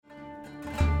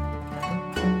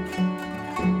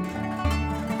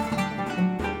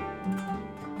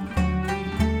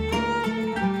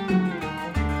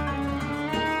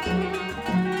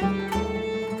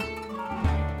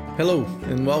Hello,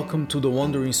 and welcome to the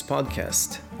Wanderings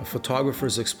podcast, a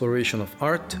photographer's exploration of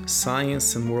art,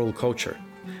 science, and world culture.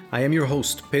 I am your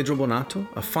host, Pedro Bonato,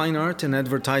 a fine art and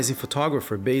advertising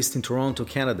photographer based in Toronto,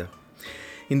 Canada.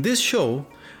 In this show,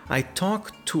 I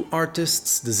talk to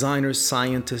artists, designers,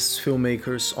 scientists,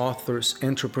 filmmakers, authors,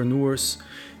 entrepreneurs,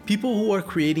 people who are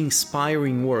creating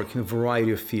inspiring work in a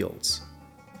variety of fields.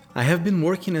 I have been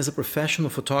working as a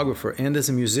professional photographer and as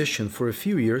a musician for a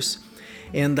few years,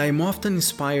 and I'm often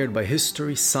inspired by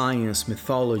history, science,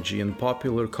 mythology, and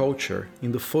popular culture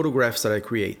in the photographs that I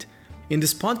create. In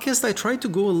this podcast, I try to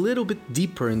go a little bit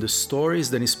deeper in the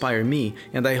stories that inspire me,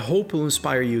 and I hope will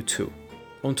inspire you too.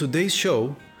 On today's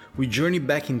show, we journey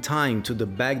back in time to the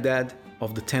Baghdad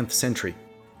of the 10th century.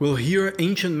 We'll hear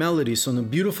ancient melodies on a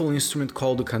beautiful instrument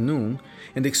called the qanun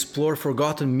and explore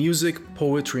forgotten music,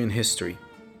 poetry, and history.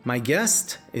 My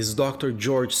guest is Dr.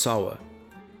 George Sawa,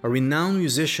 a renowned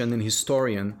musician and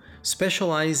historian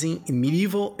specializing in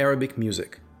medieval Arabic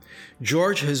music.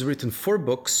 George has written 4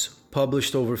 books,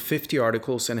 published over 50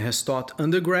 articles, and has taught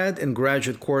undergrad and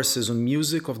graduate courses on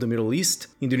music of the Middle East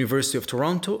in the University of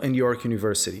Toronto and York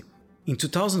University. In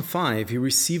 2005, he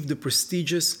received the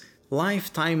prestigious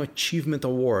Lifetime Achievement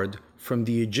Award from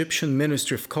the Egyptian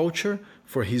Ministry of Culture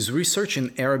for his research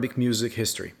in Arabic music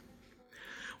history.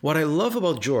 What I love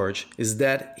about George is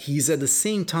that he's at the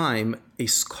same time a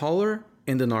scholar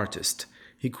and an artist.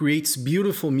 He creates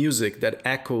beautiful music that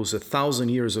echoes 1,000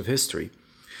 years of history.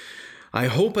 I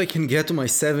hope I can get to my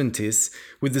 70s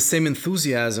with the same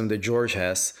enthusiasm that George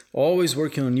has, always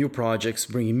working on new projects,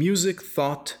 bringing music,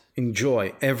 thought, and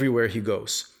joy everywhere he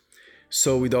goes.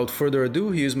 So without further ado,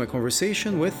 here's my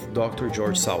conversation with Dr.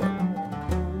 George Sawa.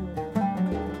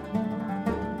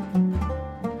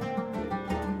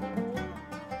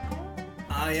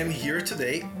 I am here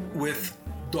today with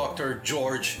Dr.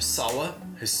 George Sawa,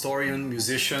 historian,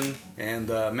 musician, and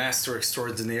master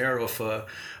extraordinaire of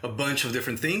a bunch of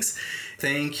different things.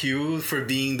 Thank you for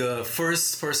being the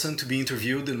first person to be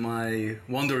interviewed in my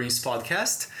Wanderings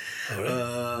podcast.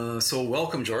 So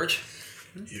welcome, George.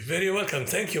 You're very welcome.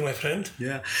 Thank you, my friend.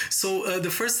 Yeah. So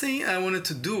the first thing I wanted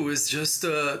to do is just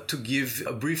to give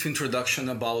a brief introduction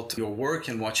about your work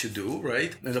and what you do,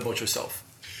 right? And about yourself.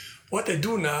 What I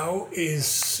do now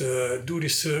is do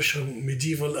research on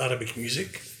medieval Arabic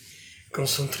music,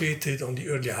 concentrated on the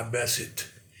early Abbasid,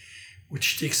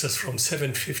 which takes us from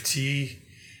 750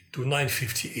 to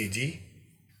 950 AD.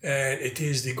 And it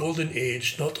is the golden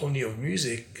age not only of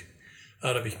music,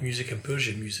 Arabic music and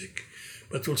Persian music,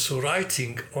 but also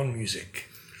writing on music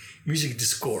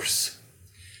discourse.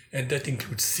 And that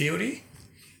includes theory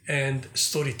and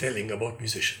storytelling about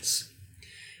musicians.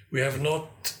 We have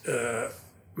not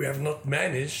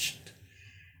managed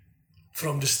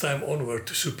from this time onward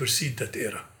to supersede that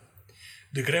era.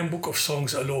 The Grand Book of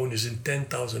Songs alone is in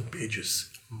 10,000 pages.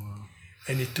 Wow.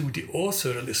 And it took the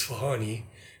author, Al-Isfahani,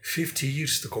 50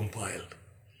 years to compile.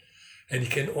 And he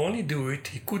could only do it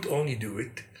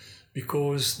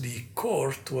because the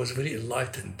court was very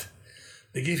enlightened.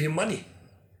 They gave him money.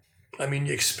 I mean,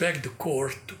 you expect the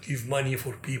court to give money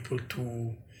for people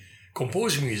to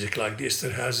compose music like the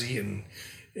Esterhazy in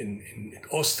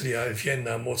Austria, in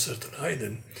Vienna, Mozart and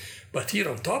Haydn. But here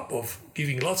on top of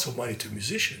giving lots of money to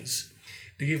musicians,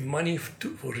 they give money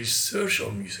for research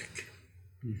on music.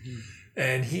 Mm-hmm.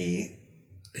 And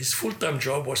his full-time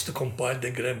job was to compile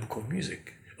the Grand Book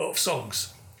of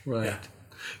Songs. Right. Yeah.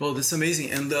 Well, that's amazing.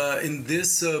 And in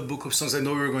this Book of Songs, I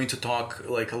know we were going to talk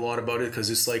a lot about it because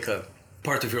it's like a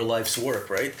part of your life's work,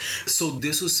 right? So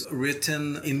this was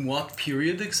written in what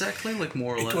period exactly,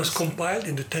 more or less? It was compiled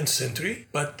in the 10th century,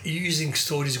 but using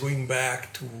stories going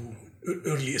back to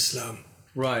early Islam.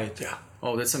 Right. Yeah.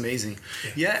 Oh, that's amazing.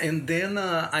 Yeah, and then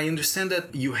I understand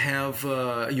that you have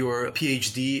your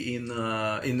PhD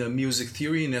in music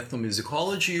theory and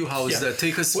ethnomusicology. How is that?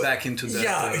 Take us back into that.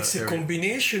 Yeah, it's a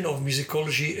combination of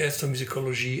musicology,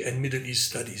 ethnomusicology, and Middle East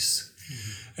studies.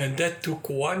 And that took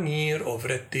 1 year of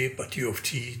red tape at U of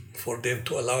T for them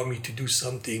to allow me to do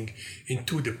something in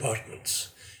 2 departments,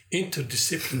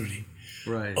 interdisciplinary.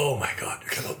 Right. Oh my God, we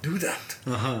cannot do that.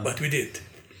 Uh-huh. But we did.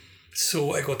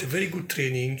 So I got a very good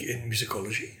training in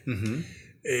musicology,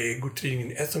 a good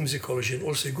training in ethnomusicology, and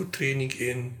also a good training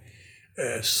in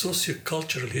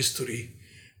sociocultural history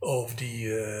of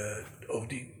the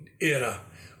era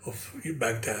of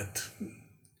Baghdad.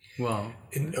 Wow.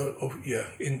 In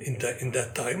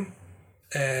that time,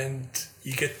 and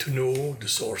you get to know the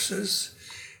sources,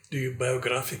 the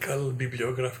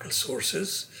bibliographical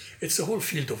sources. It's a whole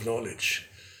field of knowledge,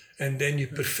 and then you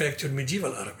perfect your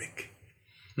medieval Arabic.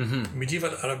 Mm-hmm.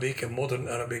 Medieval Arabic and modern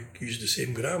Arabic use the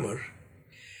same grammar,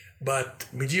 but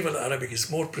medieval Arabic is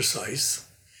more precise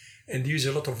and use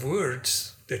a lot of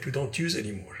words that we don't use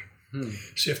anymore.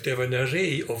 So you have to have an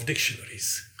array of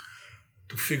dictionaries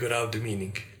to figure out the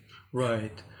meaning.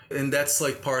 Right. And that's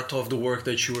like part of the work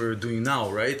that you are doing now,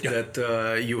 right? Yeah.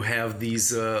 That you have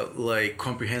these like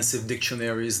comprehensive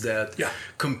dictionaries that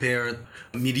compare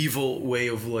medieval way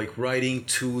of like writing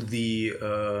to the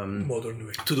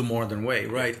modern way,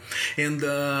 right? And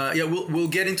we'll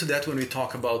get into that when we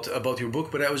talk about your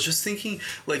book. But I was just thinking,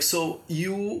 like, so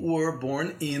you were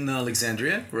born in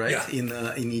Alexandria, right?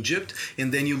 Yeah. In Egypt,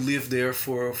 and then you lived there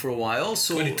for a while.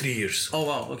 So 23 years. Oh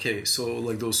wow, okay. So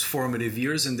like those formative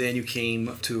years, and then you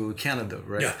came to Canada,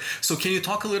 right? Yeah. So can you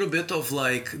talk a little bit of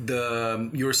like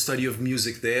your study of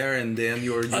music there, and then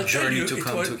your journey to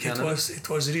come to Canada? It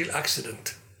was a real accident.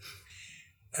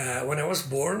 When I was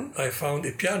born, I found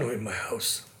a piano in my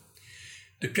house.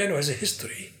 The piano has a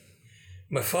history.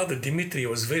 My father, Dimitri,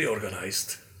 was very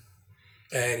organized.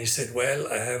 And he said, well,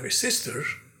 I have a sister,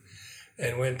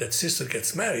 and when that sister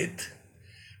gets married,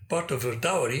 part of her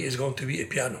dowry is going to be a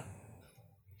piano.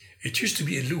 It used to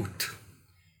be a lute,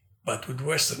 but with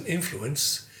Western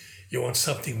influence, you want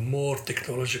something more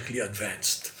technologically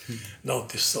advanced. Not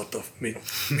this sort of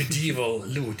medieval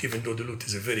lute, even though the lute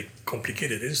is a very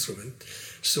complicated instrument.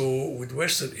 So with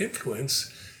Western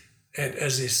influence, and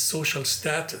as a social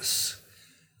status,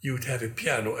 you would have a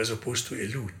piano as opposed to a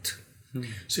lute.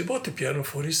 So he bought a piano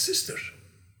for his sister.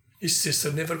 His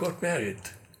sister never got married.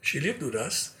 She lived with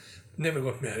us, never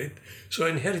got married. So I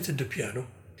inherited the piano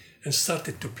and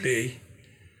started to play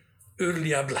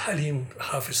early Abdul Halim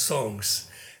Hafiz songs,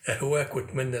 Ahwak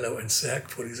with Mandela and Sak,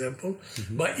 for example,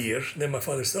 by ear. Then my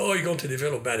father said, oh, you're going to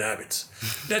develop bad habits.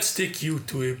 Let's take you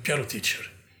to a piano teacher.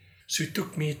 So he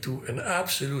took me to an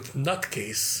absolute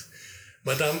nutcase,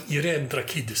 Madame Irene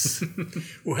Drakidis,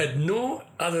 who had no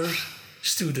other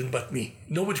student but me.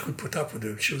 Nobody could put up with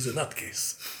her. She was a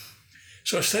nutcase.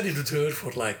 So I studied with her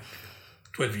for like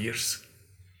 12 years.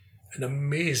 An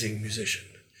amazing musician.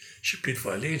 She played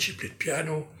violin, she played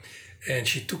piano, and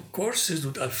she took courses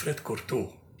with Alfred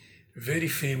Cortot, very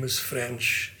famous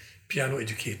French piano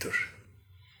educator.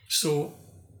 So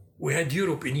we had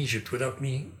Europe in Egypt without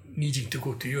me needing to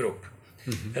go to Europe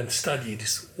and study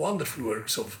these wonderful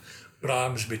works of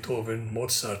Brahms, Beethoven,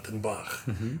 Mozart, and Bach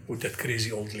with that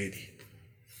crazy old lady.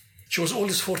 She was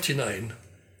always 49,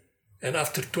 and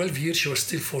after 12 years, she was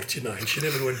still 49. She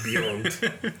never went beyond.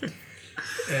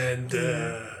 And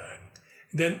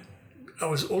then I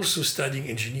was also studying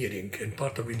engineering, and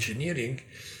part of engineering,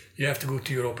 you have to go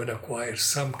to Europe and acquire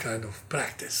some kind of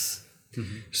practice.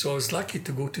 So I was lucky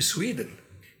to go to Sweden.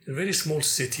 A very small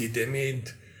city, they made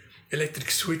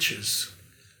electric switches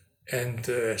and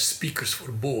speakers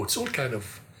for boats, all kind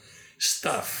of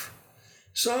stuff.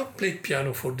 So I played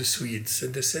piano for the Swedes,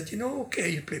 and they said, okay,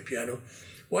 you play piano.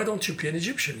 Why don't you play an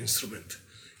Egyptian instrument?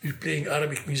 You're playing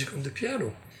Arabic music on the piano.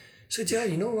 I said, yeah,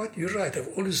 you know what? You're right. I've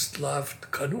always loved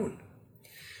qanun.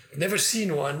 I've never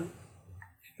seen one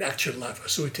in actual life. I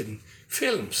saw it in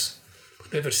films,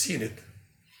 but never seen it.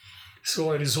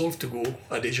 So I resolved to go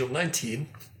at the age of 19,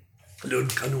 learn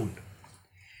qanun.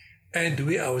 And the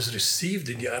way I was received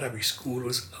in the Arabic school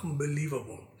was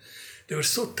unbelievable. They were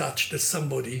so touched that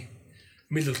somebody,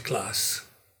 middle class,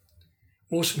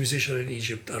 most musicians in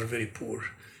Egypt are very poor,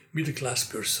 middle class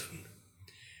person,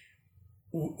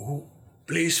 who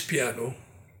plays piano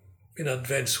in an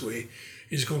advanced way,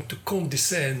 is going to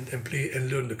condescend and play and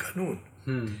learn the qanun.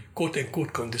 Quote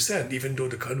unquote condescend, even though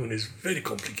the qanun is very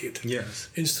complicated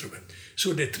instrument.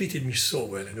 So they treated me so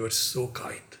well, and they were so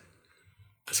kind.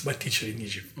 That's my teacher in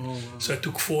Egypt. Oh, wow. So I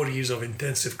took 4 years of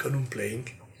intensive qanun playing.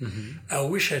 I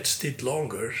wish I'd stayed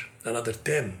longer, another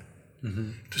 10,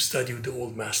 to study with the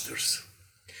old masters.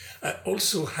 I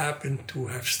also happened to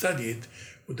have studied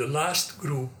with the last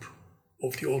group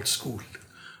of the old school.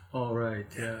 All right,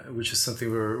 yeah, which is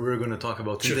something we're going to talk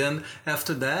about. Sure. And then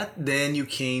after that, then you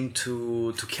came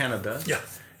to Canada.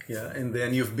 Yeah, and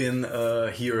then you've been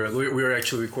here. We're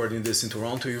actually recording this in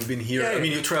Toronto. You've been here. I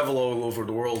mean, you travel all over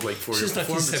the world, like for since your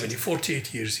performances. 1970,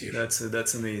 48 years here.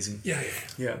 That's amazing.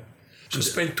 Yeah. So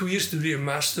spent 2 years to do a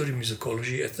master in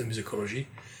musicology, ethnomusicology,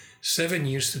 7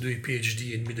 years to do a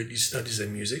PhD in Middle East Studies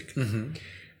and Music,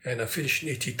 and I finished in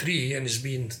 '83, and it's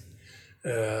been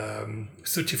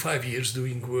 35 years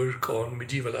doing work on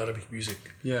medieval Arabic music.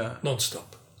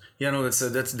 Non-stop. Yeah, no,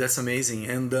 that's amazing.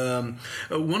 And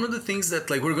one of the things that,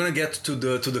 like, we're gonna get to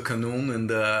the qanun and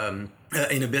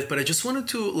in a bit, but I just wanted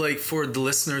to, like, for the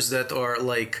listeners that are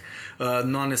like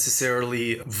not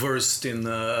necessarily versed in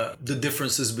the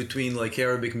differences between like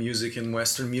Arabic music and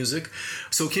Western music.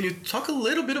 So can you talk a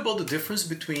little bit about the difference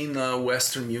between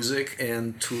Western music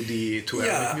and to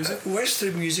Arabic music?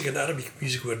 Western music and Arabic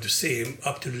music were the same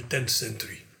up to the 10th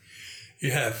century.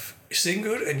 You have a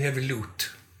singer and you have a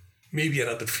lute, maybe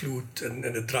another flute and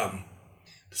a drum.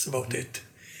 That's about it.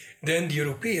 Then the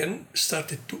European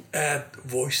started to add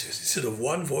voices. Instead of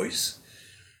one voice,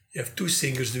 you have two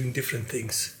singers doing different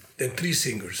things, then three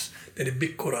singers, then a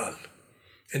big chorale.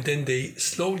 And then they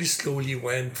slowly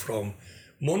went from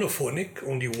monophonic,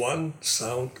 only one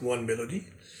sound, one melody,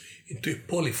 into a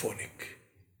polyphonic.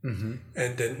 Mm-hmm.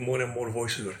 And then more and more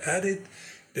voices were added.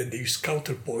 Then they use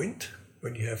counterpoint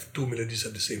when you have two melodies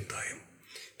at the same time.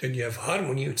 Then you have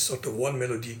harmony, it's sort of one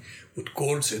melody with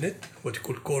chords in it, what you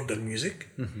call chordal music.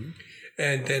 Mm-hmm.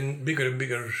 And then bigger and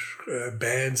bigger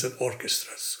bands and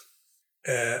orchestras.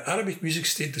 Arabic music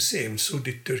stayed the same, so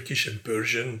did Turkish and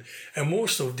Persian, and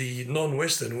most of the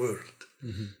non-Western world.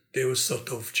 Mm-hmm. There was sort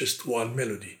of just one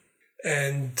melody.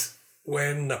 And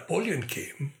when Napoleon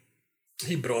came,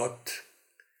 he brought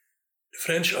the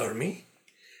French army,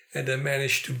 and they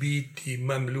managed to beat the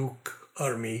Mamluk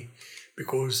army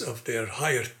because of their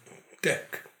higher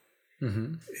tech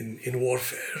in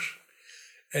warfare.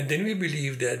 And then we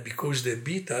believe that because they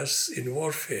beat us in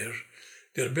warfare,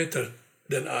 they're better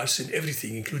than us in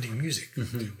everything, including music,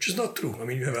 which is not true. I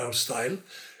mean, you have our style,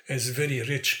 and it's a very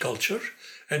rich culture,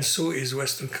 and so is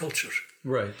Western culture.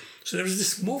 Right. So there was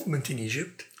this movement in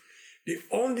Egypt. The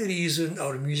only reason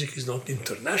our music is not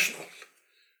international,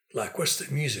 like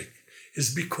Western music,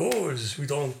 is because we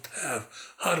don't have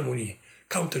harmony,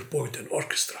 counterpoint, and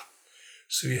orchestra.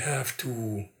 So we have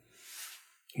to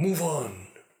move on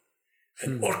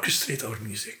and orchestrate our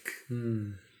music.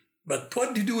 But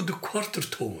what do you do with the quarter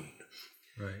tone?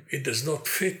 Right. It does not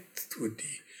fit with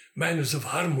the manners of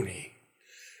harmony.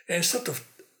 And sort of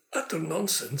utter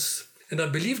nonsense. And I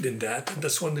believed in that, and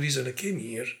that's one reason I came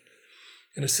here.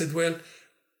 And I said, well,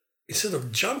 instead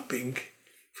of jumping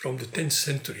from the 10th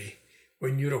century,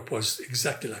 when Europe was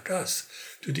exactly like us,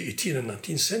 to the 18th and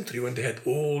 19th century, when they had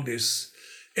all this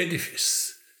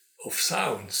edifice of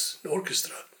sounds, the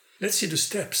orchestra. Let's see the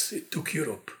steps it took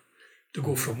Europe to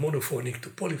go from monophonic to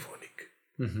polyphonic.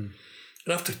 Mm-hmm.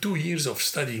 And after 2 years of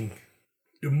studying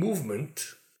the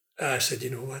movement, I said, you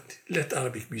know what, let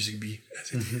Arabic music be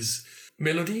as it is.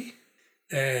 Melody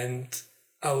and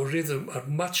our rhythm are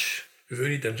much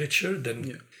varied and richer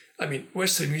than... I mean,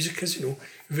 Western music has,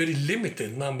 very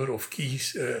limited number of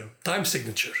keys, time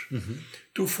signature.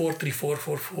 2, 4, 3, 4,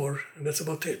 4, 4, and that's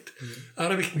about it.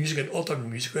 Arabic music and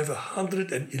Ottoman music, we have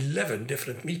 111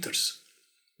 different meters.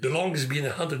 The longest being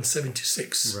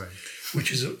 176, right,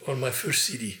 which is on my first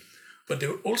CD. But they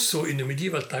were also, in the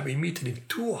medieval time, emitted in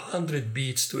 200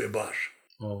 beats to a bar.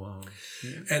 Oh, wow.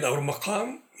 Yeah. And our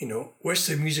maqam,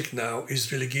 Western music now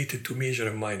is relegated to major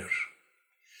and minor.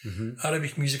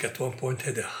 Arabic music at one point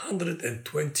had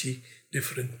 120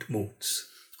 different modes.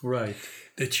 Right.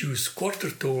 That use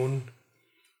quarter tone,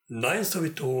 ninth of a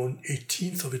tone,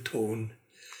 18th of a tone.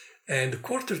 And the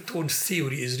quarter tone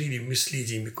theory is really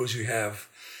misleading because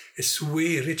it's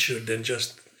way richer than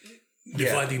just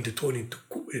dividing the tone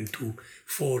into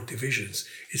 4 divisions.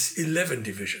 It's 11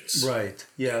 divisions. Right.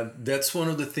 Yeah, that's one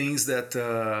of the things that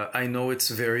I know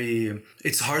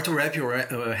it's hard to wrap your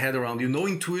head around.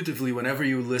 Intuitively, whenever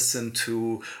you listen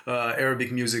to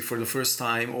Arabic music for the first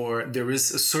time, or there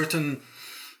is a certain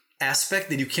aspect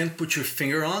that you can't put your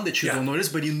finger on that you don't notice,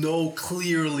 but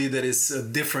clearly that it's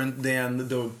different than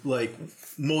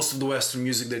most of the Western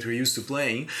music that we're used to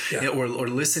playing or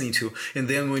listening to. And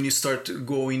then when you start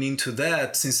going into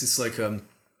that, since it's like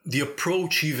the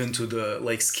approach even to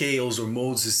the scales or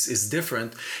modes is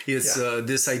different. It's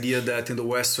this idea that in the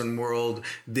Western world,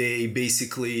 they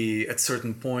basically at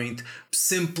certain point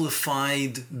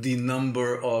simplified the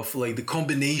number of the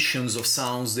combinations of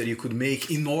sounds that you could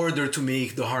make in order to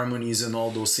make the harmonies and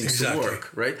all those things to work,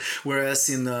 right? Whereas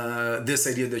in this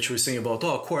idea that you were saying about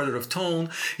a quarter of tone,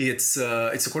 it's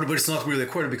a quarter, but it's not really a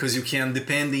quarter because you can,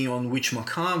 depending on which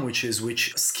maqam, which is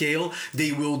which scale,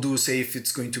 they will do, say if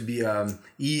it's going to be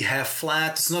E half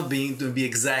flat, it's not going to be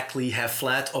exactly half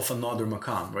flat of another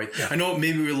maqam, right? I know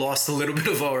maybe we lost a little bit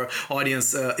of our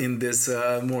audience in this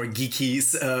more geeky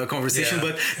conversation.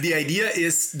 But the idea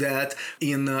is that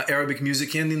in Arabic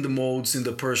music and in the modes in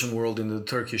the Persian world, in the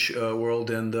Turkish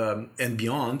world and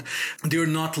beyond, they're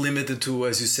not limited to,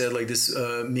 as you said, this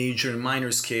major and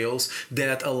minor scales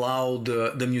that allow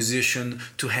the musician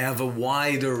to have a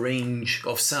wider range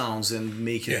of sounds and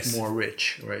make it more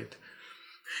rich, right?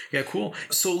 Yeah, cool.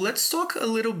 So let's talk a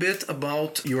little bit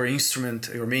about your instrument,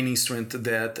 your main instrument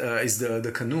that is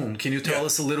the qanun. Can you tell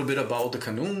us a little bit about the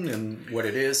qanun and what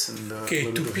it is? And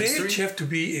Okay, to play it, you have to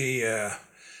be a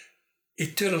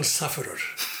eternal sufferer.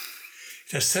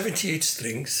 It has 78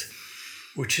 strings,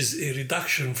 which is a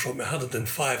reduction from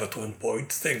 105 at one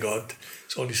point. Thank God,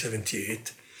 it's only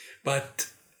 78. But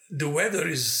the weather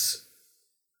is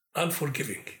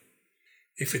unforgiving.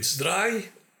 If it's dry,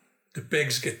 the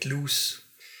pegs get loose.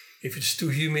 If it's too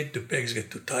humid, the pegs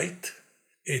get too tight.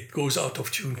 It goes out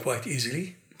of tune quite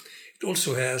easily. It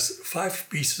also has 5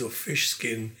 pieces of fish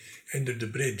skin under the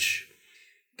bridge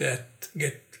that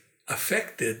get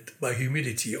affected by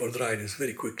humidity or dryness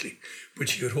very quickly,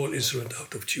 putting your whole instrument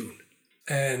out of tune.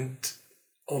 And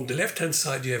on the left-hand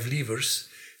side, you have levers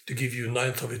to give you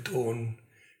 1/9 of a tone,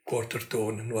 quarter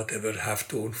tone, and whatever, half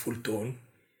tone, full tone.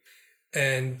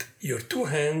 And your 2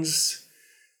 hands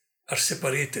are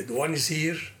separated. One is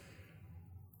here,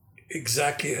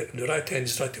 exactly, the right hand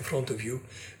is right in front of you.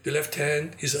 The left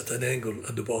hand is at an angle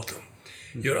at the bottom.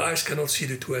 Your eyes cannot see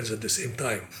the 2 hands at the same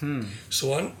time. So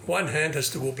one hand has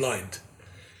to go blind.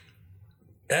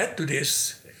 Add to this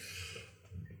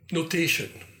notation.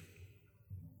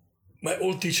 My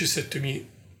old teacher said to me,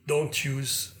 don't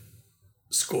use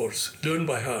scores. Learn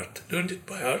by heart. Learn it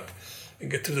by heart and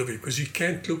get rid of it, because you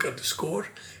can't look at the score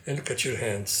and look at your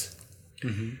hands.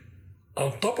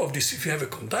 On top of this, if you have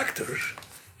a conductor,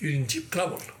 you're in deep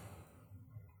trouble.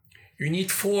 You need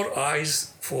 4 eyes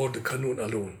for the qanun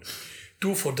alone.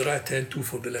 2 for the right hand, 2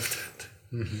 for the left hand.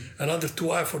 Another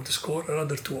 2 eyes for the score,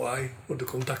 another 2 eyes for the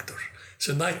conductor. It's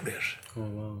a nightmare. Oh,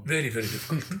 wow. Very, very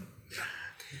difficult.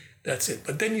 That's it.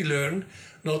 But then you learn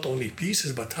not only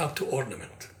pieces, but how to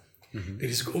ornament. There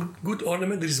is good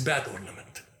ornament, there is bad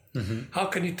ornament. How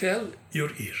can you tell?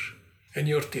 Your ear and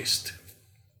your taste.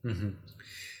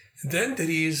 Then there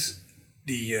is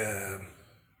the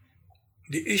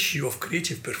issue of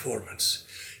creative performance.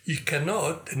 You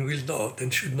cannot and will not and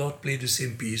should not play the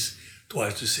same piece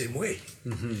twice the same way.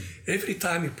 Every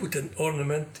time you put an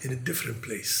ornament in a different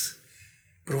place,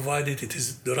 provided it is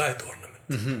the right ornament.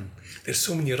 There's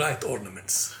so many right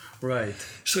ornaments. Right.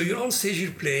 So you're on stage,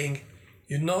 you're playing,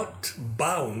 you're not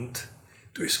bound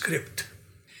to a script.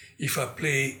 If I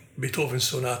play Beethoven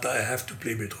Sonata, I have to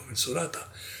play Beethoven Sonata.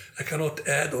 I cannot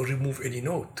add or remove any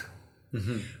note.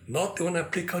 Not when I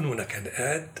play qanun, I can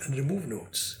add and remove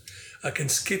notes. I can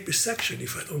skip a section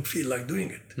if I don't feel like doing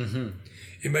it.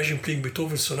 Imagine playing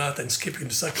Beethoven Sonata and skipping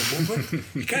the second movement.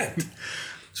 You can't.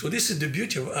 So this is the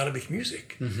beauty of Arabic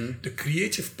music. The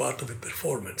creative part of a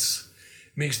performance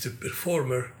makes the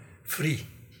performer free,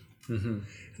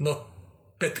 not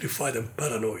petrified and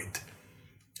paranoid.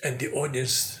 And the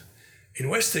audience, in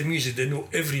Western music, they know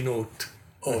every note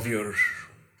of your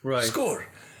score.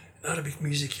 In Arabic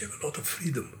music, you have a lot of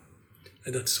freedom,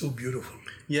 and that's so beautiful.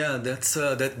 Yeah, that's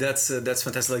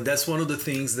fantastic. Like, that's one of the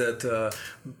things that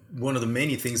one of the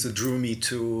many things that drew me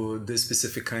to this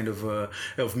specific kind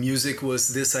of music was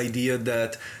this idea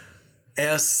that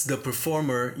as the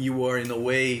performer, you are in a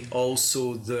way also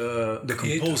the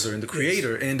composer and the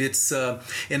creator. Yes. And it's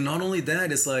and not only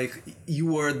that, it's like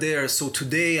you are there. So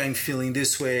today I'm feeling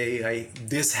this way.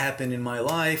 This happened in my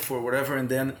life or whatever, and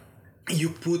then you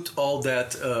put all that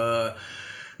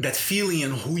that feeling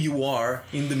and who you are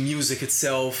in the music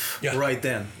itself right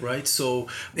then, right? So,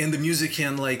 and the music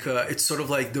can like, it's sort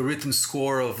of like the written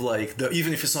score of like,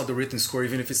 even if it's not the written score,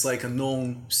 even if it's like a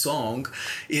known song,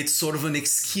 it's sort of an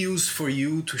excuse for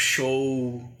you to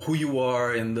show who you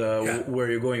are and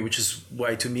where you're going, which is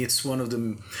why to me it's one of the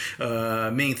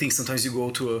main things. Sometimes you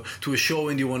go to a show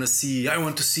and you want to see, I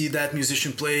want to see that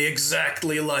musician play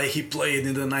exactly like he played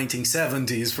in the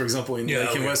 1970s, for example, in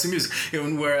Western music.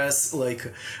 And whereas like,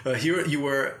 here you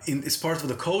were it's part of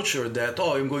the culture that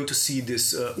I'm going to see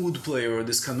this oud player or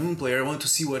this qanun player. I want to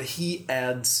see what he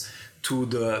adds to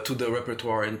the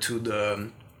repertoire and to the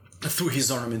through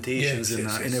his ornamentations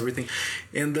and everything.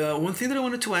 And one thing that I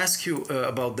wanted to ask you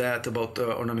about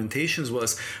ornamentations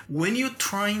was when you're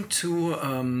trying to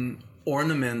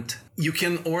ornament. You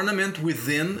can ornament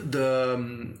within the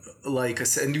like I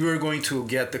said, and you are going to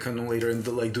get the qanun later and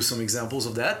do some examples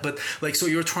of that. But like, so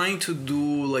you're trying to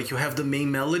do like you have the main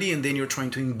melody and then you're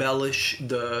trying to embellish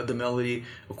the melody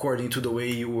according to the way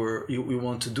you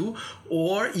want to do,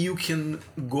 or you can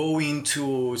go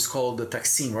into it's called the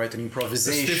taqsim, right? An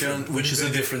improvisation, which is a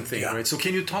different thing, right? So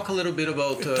can you talk a little bit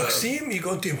about taqsim? You're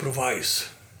going to improvise.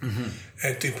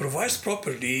 And to improvise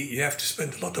properly, you have to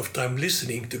spend a lot of time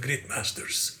listening to great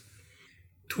masters.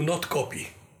 To not copy.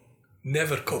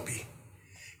 Never copy.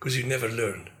 Because you never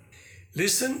learn.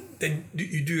 Listen, then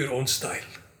you do your own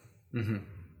style.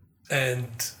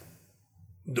 And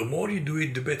The more you do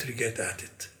it, the better you get at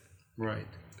it. Right.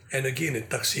 And again, the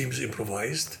Taksim is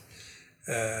improvised.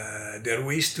 There are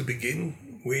ways to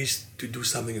begin, ways to do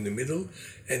something in the middle,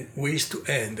 and ways to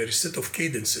end. There is a set of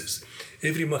cadences.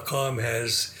 Every maqam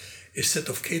has a set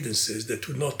of cadences that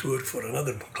would not work for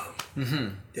another maqam. Mm-hmm.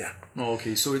 Yeah. Oh,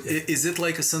 okay. So is it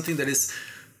like something that is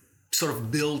sort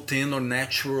of built in or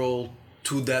natural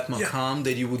to that maqam,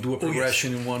 that you would do a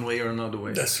progression in one way or another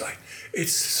way? That's right.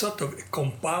 It's sort of a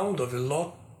compound of a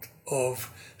lot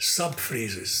of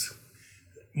sub-phrases.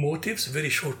 Motives, very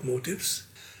short motives,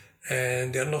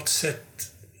 and they're not set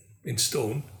in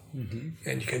stone. Mm-hmm.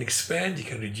 And you can expand, you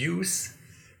can reduce,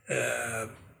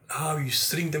 how you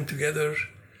string them together,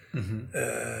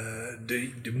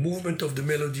 the movement of the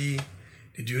melody,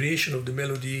 the duration of the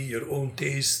melody, your own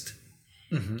taste.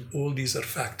 All these are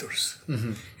factors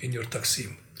in your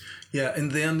Taksim. Yeah,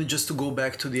 and then just to go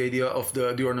back to the idea of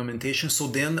the ornamentation. So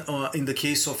then in the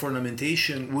case of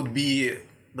ornamentation would be,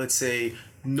 let's say,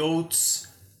 notes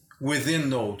within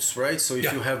notes, right? So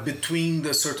if you have between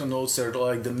the certain notes that are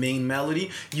like the main melody,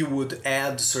 you would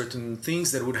add certain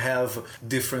things that would have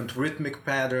different rhythmic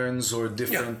patterns or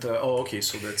different...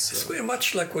 so that's... It's very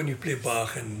much like when you play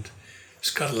Bach and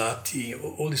Scarlatti,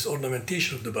 all this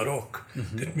ornamentation of the Baroque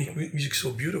that make music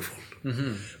so beautiful.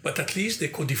 But at least they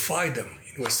codify them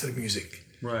in Western music.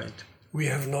 Right. We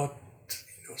have not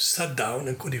sat down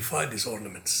and codified these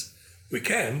ornaments. We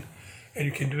can, and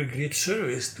you can do a great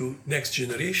service to next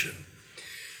generation.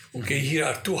 Okay, here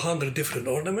are 200 different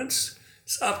ornaments.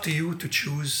 It's up to you to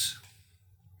choose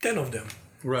 10 of them,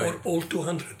 or all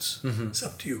 200s. It's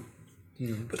up to you.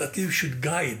 But at least you should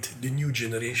guide the new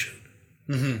generation.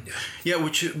 Yeah,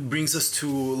 which brings us to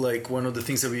like one of the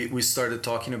things that we started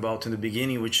talking about in the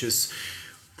beginning, which is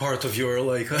part of your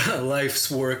like life's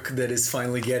work that is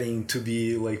finally getting to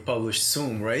be like published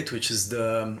soon, right? Which is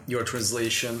your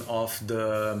translation of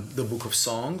the Book of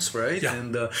Songs, right? Yeah.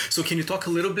 And so can you talk a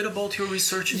little bit about your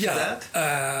research into that?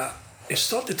 I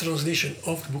started the translation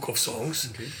of the Book of Songs.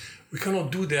 Okay. We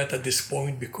cannot do that at this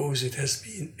point because it has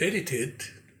been edited.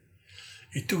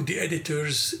 It took the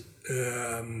editors,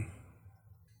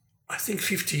 I think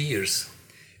 50 years,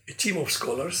 a team of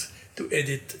scholars to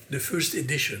edit the first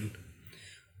edition.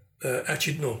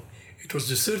 Actually, no, it was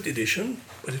the third edition,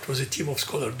 but it was a team of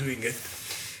scholars doing it.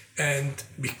 And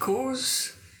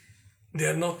because they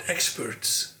are not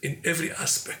experts in every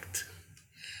aspect,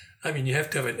 I mean, you have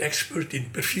to have an expert in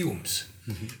perfumes,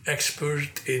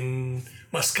 expert in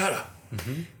mascara,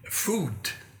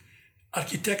 food,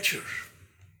 architecture,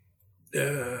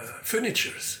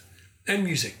 furnitures, and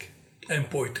music, and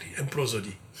poetry, and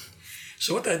prosody.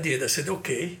 So what I did, I said,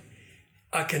 okay,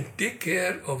 I can take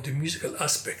care of the musical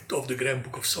aspect of the Grand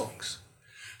Book of Songs.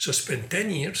 So I spent 10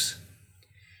 years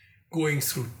going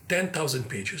through 10,000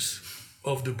 pages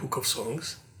of the Book of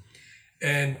Songs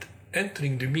and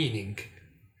entering the meaning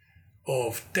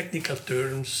of technical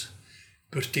terms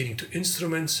pertaining to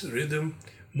instruments, rhythm,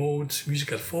 modes,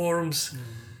 musical forms,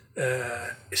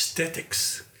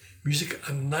 aesthetics, music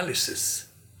analysis.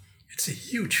 It's a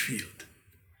huge field.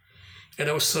 And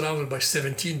I was surrounded by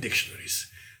 17 dictionaries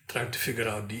trying to figure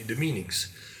out the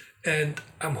meanings. And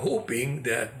I'm hoping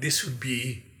that this would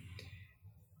be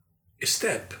a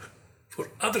step for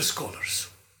other scholars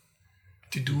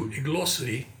to do a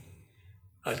glossary.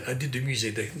 I did the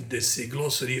music, there's a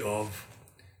glossary of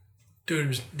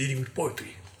terms dealing with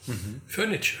poetry,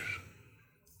 furniture,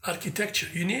 architecture,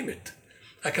 you name it.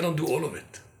 I cannot do all of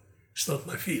it. It's not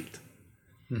my field.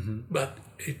 But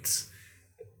it's,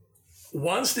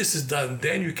 once this is done,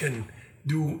 then you can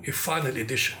do a final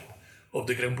edition of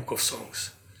the Grand Book of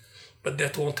Songs. But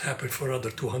that won't happen for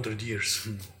another 200 years.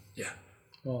 Yeah.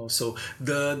 Oh, so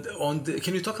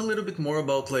can you talk a little bit more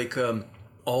about like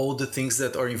all the things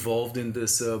that are involved in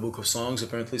this Book of Songs?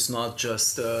 Apparently it's not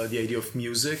just the idea of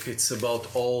music, it's about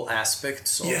all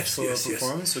aspects of performance.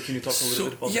 Yes. So can you talk a little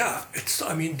bit about that? Yeah, it's,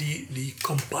 I mean, the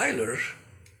compiler,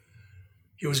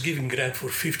 he was giving grant for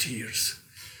 50 years.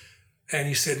 And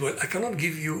he said, well, I cannot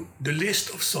give you the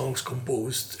list of songs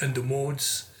composed and the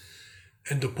modes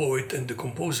and the poet and the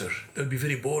composer. That'll be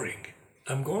very boring.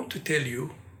 I'm going to tell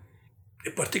you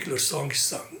a particular song is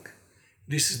sung.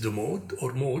 This is the mode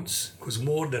or modes, because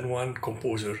more than one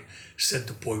composer set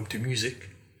the poem to music,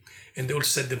 and they all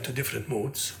set them to different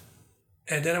modes.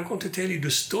 And then I'm going to tell you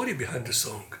the story behind the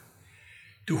song,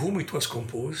 to whom it was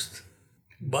composed,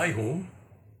 by whom,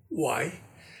 why,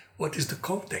 what is the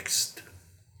context.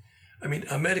 I mean,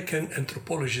 American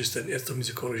anthropologists and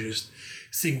ethnomusicologists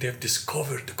think they've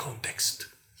discovered the context.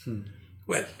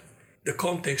 Well, the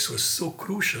context was so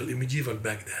crucial in medieval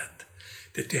Baghdad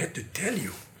that they had to tell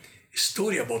you a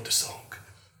story about the song.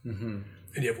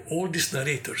 And you have all these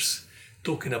narrators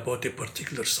talking about a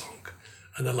particular song,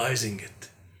 analyzing it,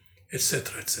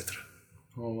 etc., etc.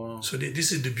 Oh, wow. So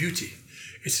this is the beauty.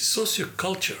 It's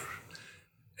socioculture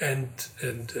and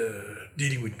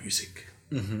dealing with music,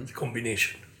 the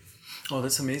combination. Oh,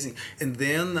 that's amazing. And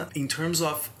then in terms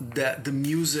of the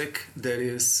music that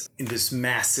is in this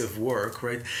massive work,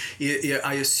 right?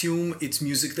 I assume it's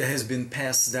music that has been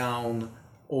passed down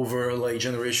over like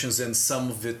generations, and some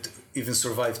of it even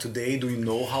survive today. Do you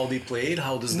know how they played?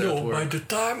 How does that work? No, by the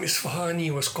time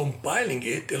Isfahani was compiling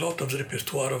it, a lot of the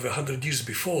repertoire of 100 years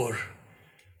before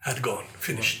had gone,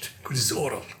 finished, because it's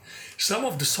oral. Some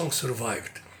of the songs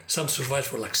survived. Some survived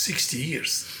for like 60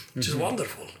 years, which is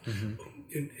wonderful,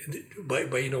 by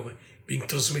being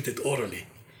transmitted orally.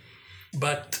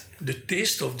 But the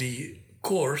taste of the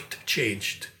court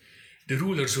changed. The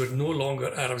rulers were no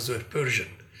longer Arabs, they were Persian.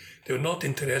 They were not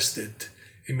interested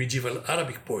in medieval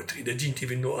Arabic poetry. They didn't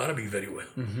even know Arabic very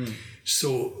well.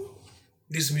 So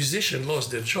these musicians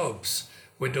lost their jobs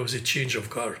when there was a change of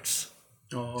guards.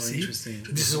 Oh, See? interesting.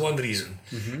 So this is one reason.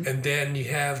 And then you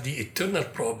have the eternal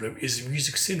problem, is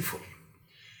music sinful?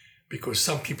 Because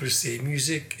some people say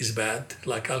music is bad,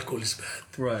 like alcohol is bad.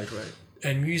 Right.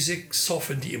 And music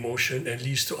softens the emotion and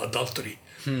leads to adultery.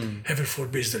 Heaven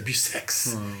forbid there'll be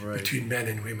sex between men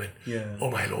and women. Yeah.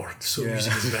 Oh my Lord, so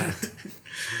music is bad.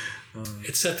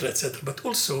 Etc., etc. But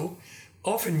also,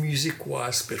 often music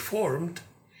was performed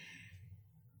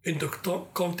in the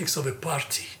context of a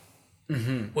party.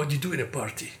 What do you do in a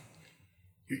party?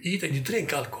 You eat and you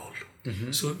drink alcohol.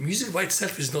 So music by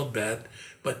itself is not bad,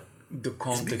 but the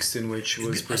context in which it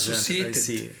was presented, associated I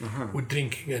see. with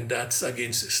drinking, and that's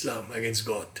against Islam, against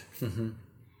God.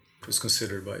 It was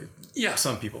considered by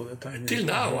some people at that time. Till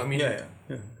now, I mean, Yeah.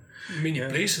 many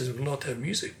places will not have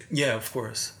music. Yeah, of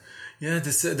course. Yeah,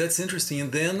 that's interesting.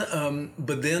 And then,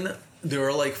 but then there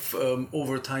are like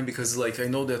over time, because like I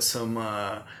know that some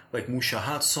like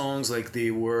Mushahat songs, like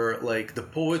they were like the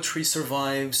poetry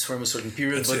survives from a certain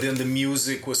period, but then the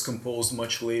music was composed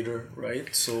much later, right?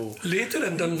 So later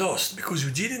and then lost, because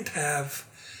we didn't have.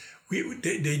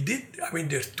 They did. I mean,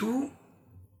 there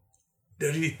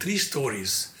are really 3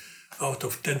 stories out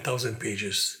of 10,000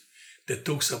 pages that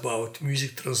talks about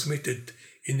music transmitted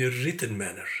in a written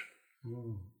manner.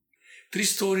 3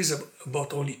 stories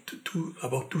about only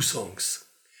about 2 songs,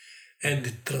 and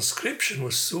the transcription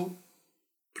was so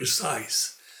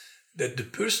precise that the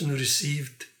person who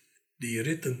received the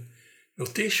written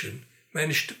notation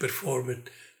managed to perform it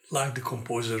like the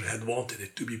composer had wanted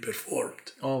it to be performed.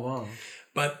 Oh wow!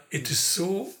 But it is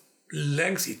so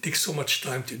lengthy; it takes so much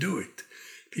time to do it.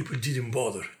 People didn't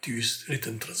bother to use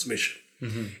written transmission.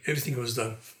 Everything was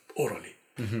done orally.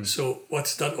 So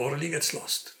what's done orally gets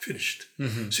lost, finished.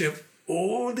 So you have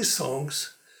all the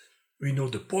songs, we know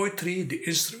the poetry, the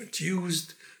instrument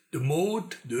used, the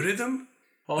mode, the rhythm,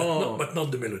 but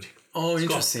not the melody. Oh,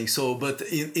 interesting. So, but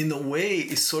in a way,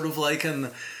 it's sort of like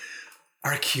an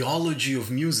archaeology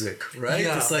of music, right?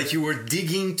 Yeah. It's like you were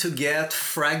digging to get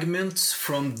fragments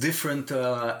from different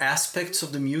aspects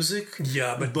of the music.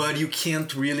 Yeah, but you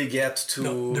can't really get to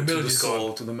the soul,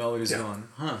 gone. to the melody's gone.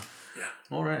 Huh.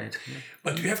 Yeah. All right. Yeah.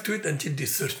 But you have to wait until the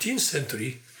 13th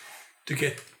century to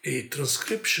get a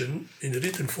transcription in the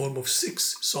written form of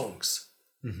 6 songs.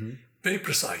 Very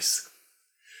precise.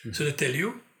 So they tell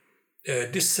you,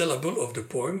 this syllable of the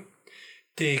poem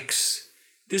takes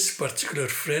this particular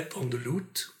fret on the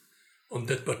lute, on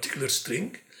that particular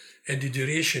string, and the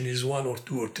duration is 1 or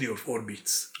 2 or 3 or 4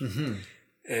 beats,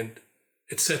 and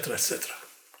etc., etc.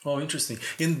 Oh, interesting.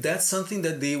 And that's something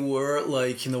that they were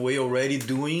like in a way already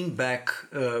doing back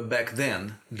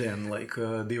then. Then like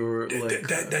they were like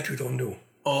that we don't know.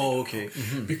 Oh, okay.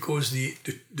 Because the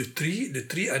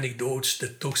three anecdotes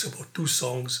that talks about 2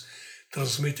 songs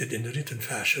transmitted in the written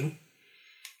fashion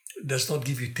does not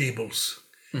give you tables,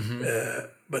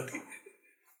 but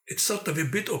it's sort of a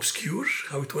bit obscure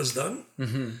how it was done.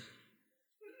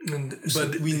 And so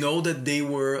but we know that they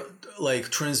were like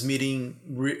transmitting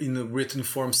in a written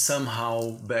form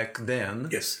somehow back then.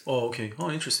 Yes. Oh, okay. Oh,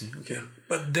 interesting. Okay. Yeah.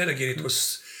 But then again, it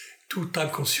was too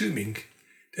time consuming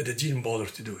that they didn't bother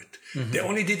to do it. They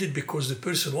only did it because the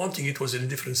person wanting it was in a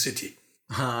different city.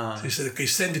 So they said, okay,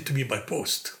 send it to me by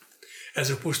post, as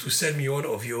opposed to send me one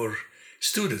of your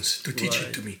students to teach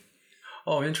it to me.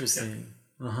 Oh, interesting.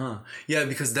 Yeah,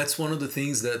 because that's one of the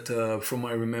things that from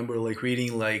I remember like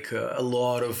reading like a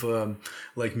lot of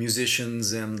like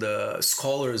musicians and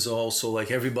scholars also, like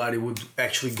everybody would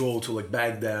actually go to like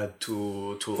Baghdad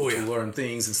to learn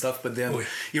things and stuff, but then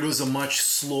it was a much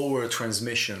slower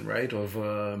transmission, right, of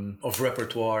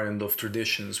repertoire and of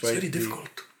traditions, right? It's very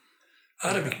difficult.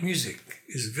 Arabic music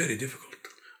is very difficult.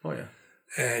 Oh yeah.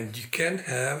 And you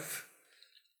have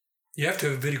to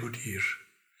have a very good ear.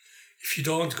 If you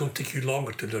don't, it's going to take you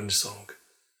longer to learn the song.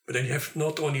 But then you have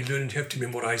not only learn it, you have to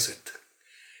memorize it.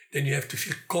 Then you have to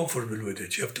feel comfortable with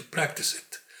it. You have to practice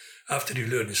it. After you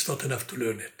learn, it's not enough to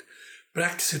learn it.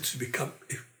 Practice it to become,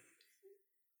 you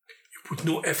put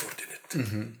no effort in it.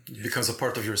 Mm-hmm. It becomes a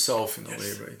part of yourself in a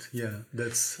way, right? Yeah,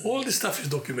 that's... All this stuff is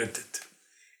documented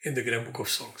in the Grand Book of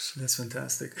Songs. That's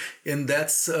fantastic. And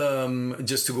that's,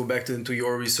 just to go back into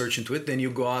your research into it, then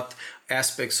you got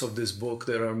aspects of this book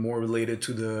that are more related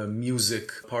to the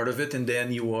music part of it, and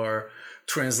then you are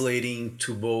translating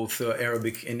to both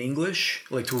Arabic and English,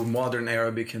 like to modern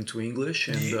Arabic and to English.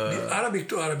 And the Arabic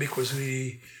to Arabic was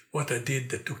really what I did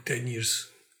that took 10 years.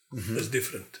 Mm-hmm. That's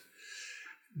different.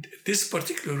 This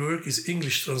particular work is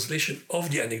English translation of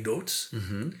the anecdotes,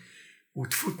 mm-hmm.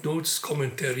 with footnotes,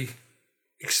 commentary,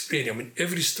 explaining. I mean,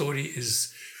 every story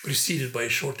is preceded by a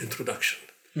short introduction,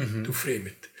 mm-hmm. to frame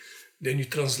it. Then you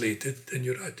translate it, and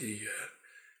you write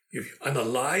you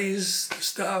analyze the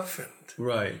stuff and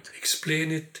right.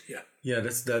 explain it. Yeah,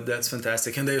 that's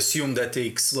fantastic. And I assume that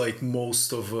takes like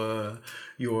most of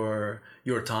your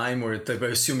time, or I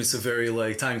assume it's a very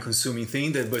like time-consuming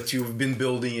thing. But you've been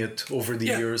building it over the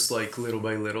years, like little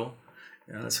by little.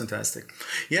 Yeah, that's fantastic.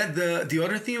 Yeah, the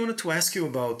other thing I wanted to ask you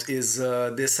about is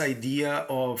this idea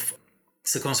of,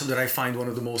 it's a concept that I find one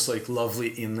of the most like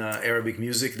lovely in Arabic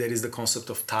music. That is the concept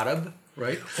of tarab,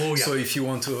 right? Oh yeah. So if you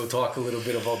want to talk a little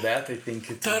bit about that, I think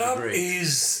it's tarab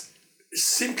is,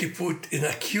 simply put, an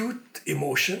acute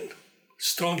emotion,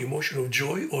 strong emotion of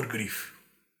joy or grief,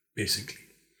 basically.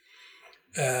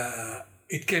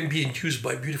 It can be induced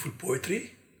by beautiful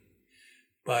poetry,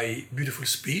 by beautiful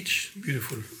speech,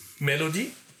 beautiful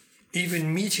melody.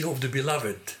 Even meeting of the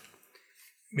beloved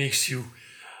makes you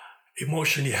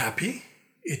emotionally happy.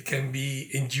 It can be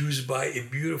induced by a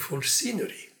beautiful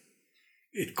scenery.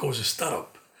 It causes tarab,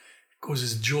 it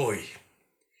causes joy.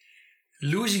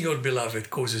 Losing your beloved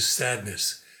causes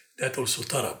sadness. That also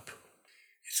tarab.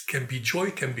 It can be joy,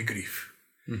 it can be grief.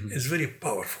 Mm-hmm. It's very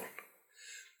powerful.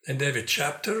 And they have a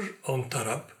chapter on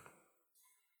tarab.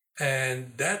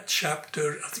 And that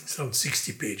chapter, I think it's around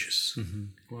 60 pages. Mm-hmm.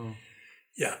 Wow.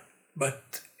 Yeah.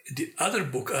 But the other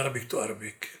book, Arabic to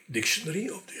Arabic Dictionary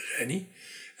of the Ghani,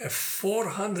 have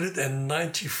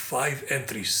 495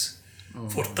 entries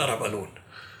for tarab alone.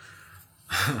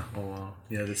 Oh, wow.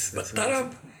 Yeah, that's but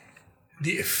tarab,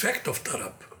 the effect of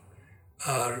tarab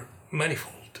are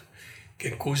manifold.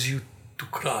 Can cause you to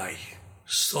cry,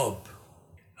 sob,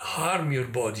 harm your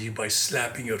body by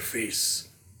slapping your face,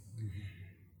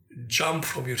 jump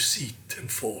from your seat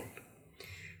and fall.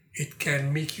 It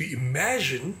can make you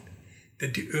imagine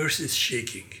that the earth is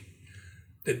shaking,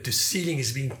 that the ceiling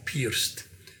is being pierced,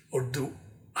 or the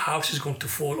house is going to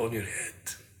fall on your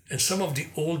head. And some of the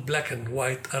old black and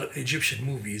white Egyptian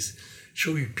movies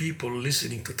show you people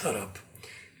listening to tarab.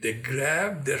 They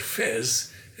grab their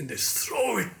fez and they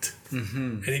throw it,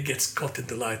 mm-hmm. and it gets caught in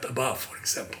the light above, for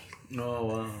example. Oh,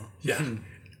 wow. Yeah.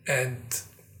 And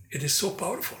it is so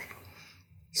powerful.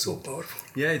 So powerful.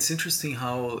 Yeah, it's interesting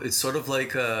how it's sort of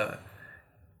like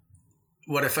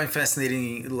what I find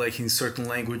fascinating, like in certain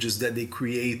languages, that they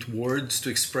create words to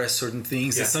express certain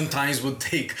things that sometimes would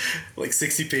take like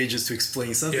 60 pages to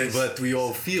explain something, but we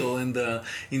all feel. And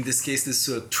in this case, this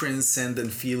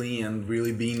transcendent feeling and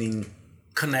really being in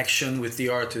connection with the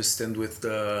artist and with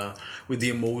the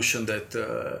emotion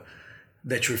that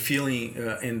you're feeling.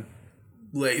 And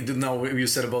like now you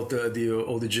said about the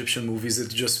old Egyptian movies, it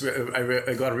just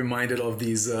I got reminded of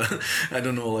these I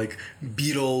don't know, like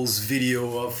Beatles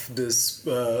video of this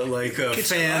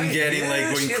fan getting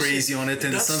going crazy on it,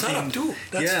 and that's something too.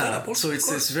 That's so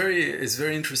it's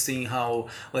very interesting how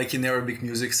like in Arabic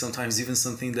music sometimes even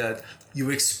something that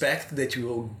you expect that you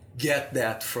will get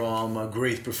that from a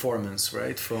great performance,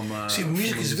 right? See,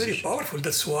 music is very powerful.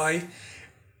 That's why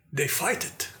they fight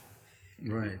it.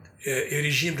 Right. A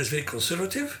regime that's very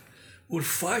conservative will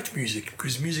fight music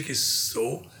because music is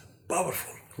so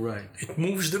powerful. Right. It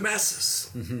moves the masses.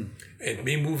 Mm-hmm. It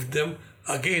may move them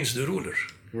against the ruler.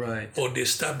 Right. Or the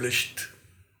established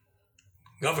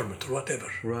government or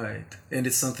whatever. Right. And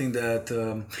it's something that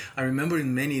I remember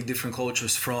in many different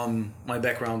cultures, from my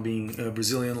background being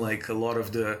Brazilian, like a lot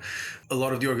of the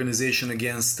organization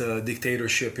against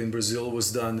dictatorship in Brazil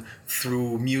was done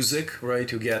through music,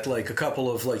 right? You get like a couple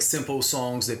of like simple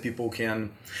songs that people can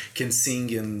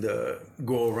sing and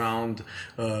go around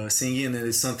singing. And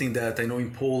it's something that I know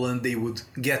in Poland they would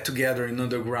get together in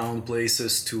underground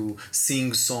places to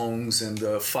sing songs and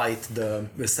fight the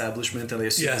establishment. And I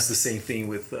assume it's the same thing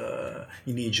with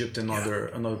in Egypt and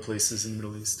other places in the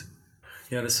Middle East.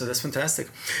 Yeah, that's fantastic.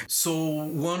 So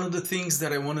one of the things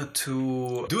that I wanted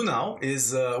to do now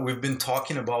is we've been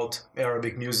talking about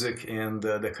Arabic music and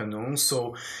the Qanun,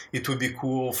 so it would be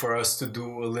cool for us to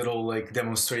do a little like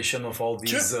demonstration of all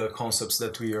these concepts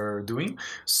that we are doing.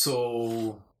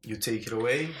 So you take it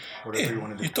away, whatever you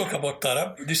want to do. You talk about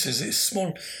Tarab. This is a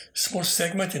small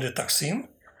segment in the Taqsim.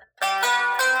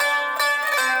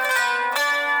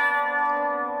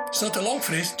 It's not a long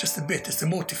phrase, just a bit. It's a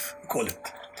motif, we call it.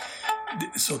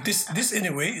 So this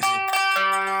anyway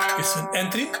it's an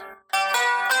entry.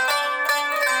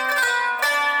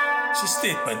 It's a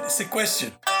statement. It's a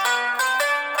question.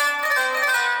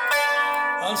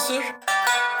 Answer.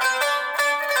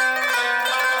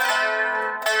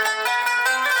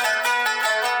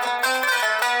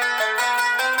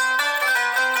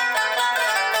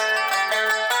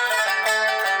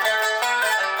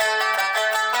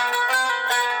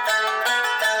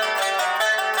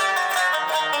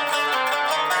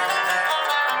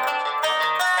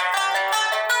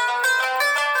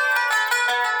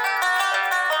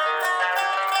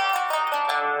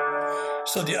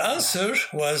 So the answer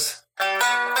was, and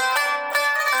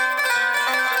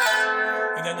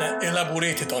then I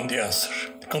elaborated on the answer,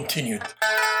 continued.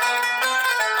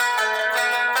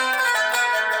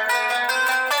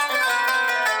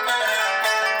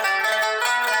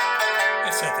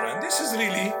 Etc. And this is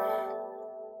really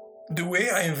the way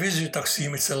I envision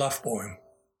Taqsim. It's a love poem.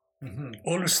 Mm-hmm.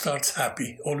 Always starts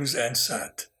happy, always ends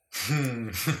sad.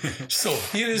 So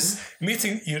here is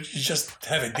meeting, you just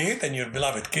have a date and your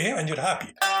beloved came and you're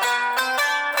happy.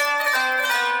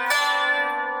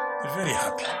 You're very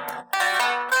happy.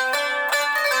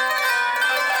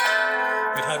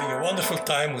 You're having a wonderful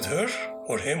time with her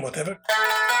or him, whatever.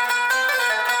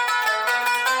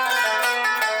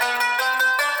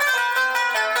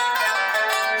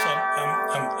 So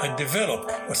I develop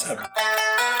what's happening.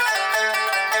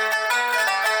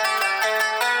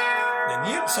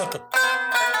 Sort of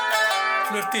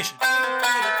flirtation.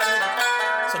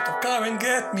 Sort of come and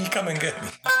get me.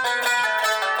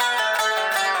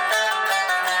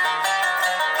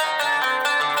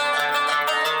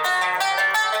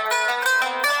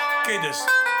 Okay, this.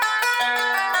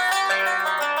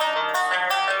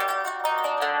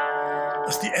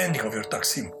 That's the ending of your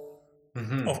Taqsim,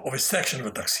 of a section of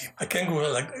a Taqsim. I can go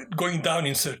like going down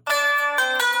in search.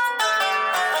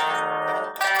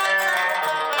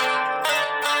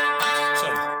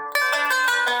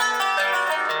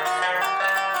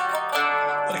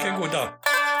 Down.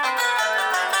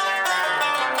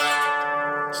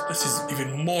 So this is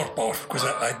even more powerful because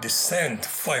I descend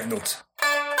 5 notes.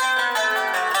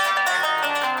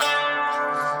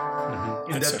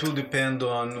 And that will depend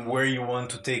on where you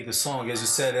want to take the song, as you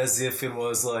said, as if it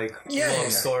was like a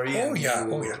love story. Oh yeah.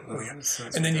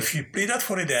 And then if you play that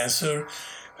for a dancer,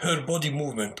 her body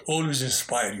movement always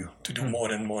inspire you to do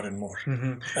more and more and more,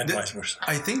 and vice versa.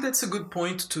 I think that's a good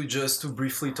point to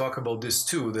briefly talk about this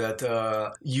too. That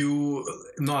you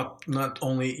not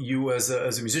only you as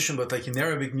a musician, but like in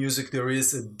Arabic music, there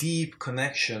is a deep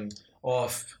connection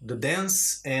of the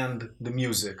dance and the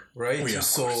music, right? Oh, yeah,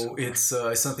 so it's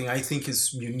something I think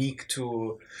is unique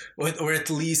to, or at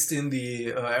least in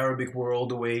the Arabic world,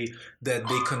 the way that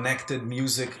they connected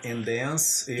music and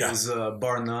dance is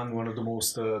bar none one of the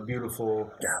most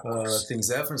beautiful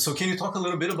things ever. So can you talk a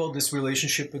little bit about this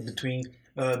relationship between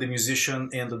the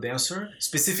musician and the dancer,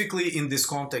 specifically in this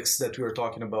context that we are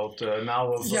talking about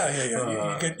now?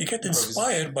 You get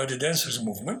inspired by the dancer's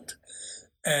movement,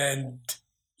 and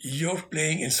your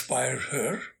playing inspires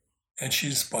her, and she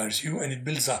inspires you, and it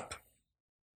builds up.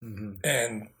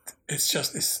 And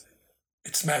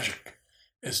it's magic.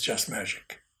 It's just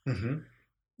magic.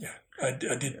 Yeah, I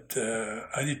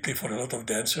did play for a lot of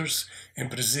dancers in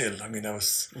Brazil. I mean, it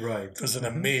was an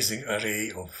amazing array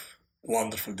of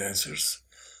wonderful dancers.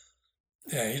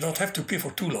 Yeah, you don't have to play for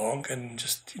too long, and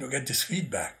just get this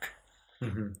feedback.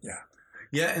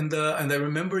 Yeah, and I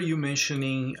remember you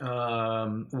mentioning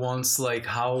once like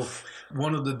how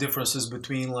one of the differences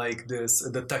between like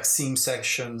the Taqsim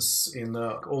sections in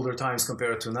older times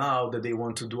compared to now, that they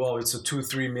want to do it's a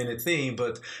 2-3 minute thing,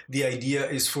 but the idea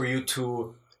is for you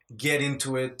to get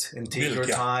into it and take your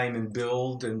time and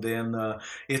build, and then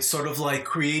it's sort of like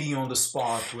creating on the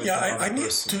spot. With I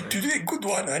need to do a good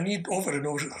one. I need over and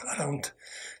over around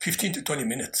 15 to 20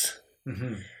 minutes.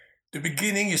 The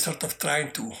beginning is sort of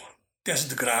trying to test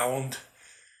the ground,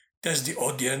 test the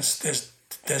audience,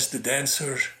 test the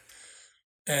dancer,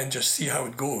 and just see how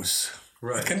it goes.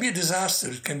 Right. It can be a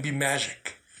disaster. It can be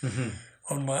magic.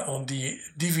 On the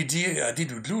DVD I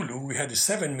did with Lulu, we had a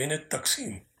 7-minute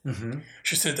Taqsim.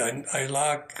 She said, I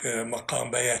like Maqam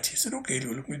Bayati. I said, okay,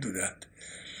 Lulu, we do that.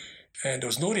 And there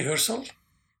was no rehearsal,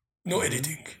 no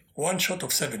editing. One shot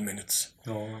of 7 minutes.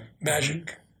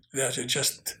 Magic. That it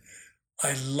just,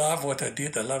 I love what I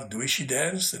did. I loved the way she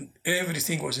danced, and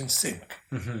everything was in sync.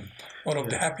 One of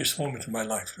the happiest moments in my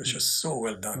life. It was just so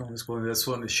well done.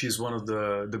 She's one of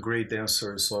the great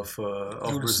dancers of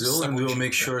Brazil, and we'll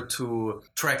make sure to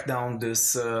track down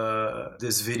this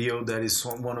video that is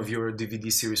one of your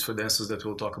DVD series for dancers that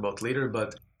we'll talk about later,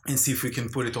 and see if we can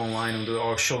put it online on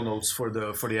our show notes for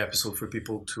the episode for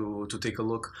people to take a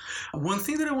look. One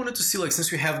thing that I wanted to see, like,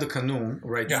 since we have the Qanun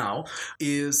right now,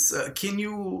 is can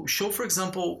you show, for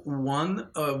example, one,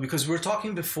 because we were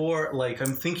talking before, like,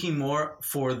 I'm thinking more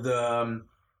for the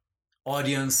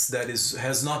audience that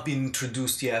has not been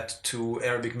introduced yet to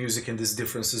Arabic music and these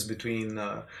differences between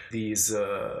these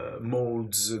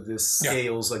modes, these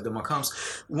scales, like the maqams.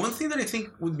 One thing that I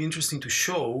think would be interesting to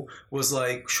show was,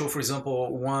 like, for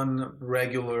example, one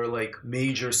regular, like,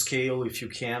 major scale, if you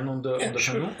can, on the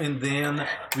Qanun, and then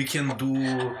we can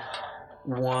do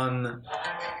one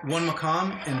maqam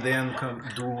and then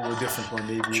do a different one,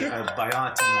 maybe a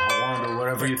bayat, Hawand, or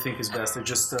whatever you think is best.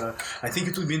 I think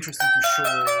it would be interesting to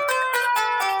show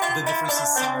the difference in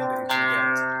sound that you can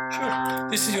get. Sure.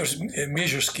 This is your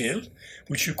major scale,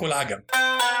 which you call agam.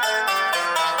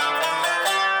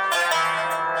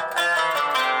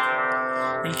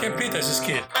 You can play it as a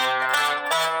scale.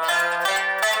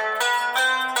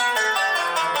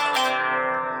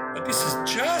 But this is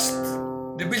just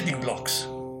the building blocks.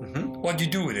 What do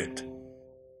you do with it?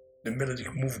 The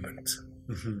melodic movement.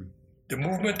 The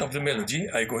movement of the melody,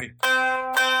 I go here.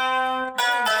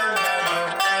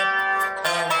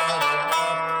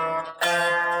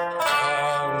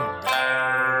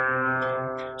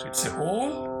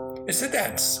 It's a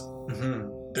dance.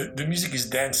 The music is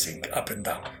dancing up and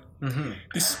down.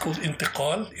 This is called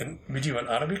intiqal in medieval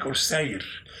Arabic, or sayr.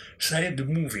 Sayr, the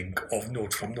moving of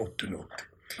note from note to note.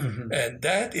 And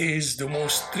that is the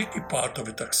most tricky part of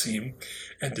a taqsim.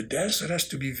 And the dancer has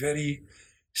to be very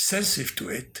sensitive to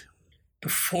it, to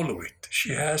follow it.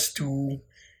 She has to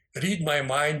read my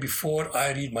mind before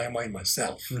I read my mind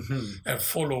myself, and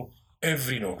follow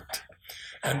every note.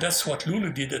 And that's what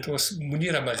Lulu did. It was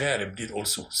Munira Magharib did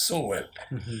also so well.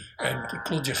 And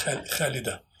Claudia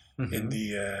Khalida in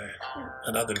the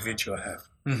another video I have.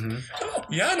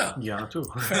 Yana. Yana too.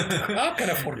 How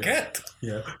can I forget?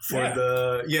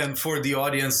 And for the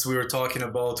audience, we were talking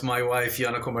about my wife,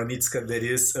 Yana Komarnitska, that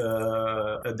is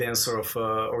a dancer of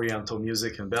Oriental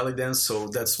music and belly dance. So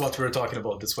that's what we were talking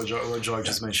about. That's what George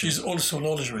is mentioning. She's also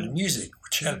knowledgeable in music,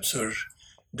 which helps her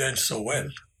dance so well.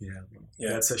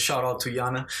 That's a shout out to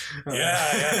Yana.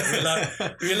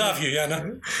 We love you,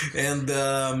 Yana. And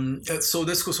so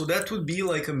that's cool. So that would be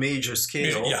like a major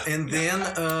scale. And then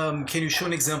can you show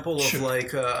an example of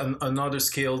like another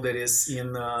scale that is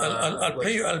in?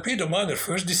 I'll play the minor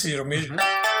first. This is your major. I'm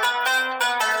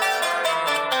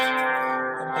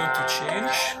going to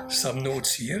change some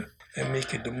notes here and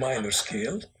make it the minor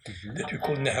scale that we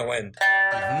call Nahawand.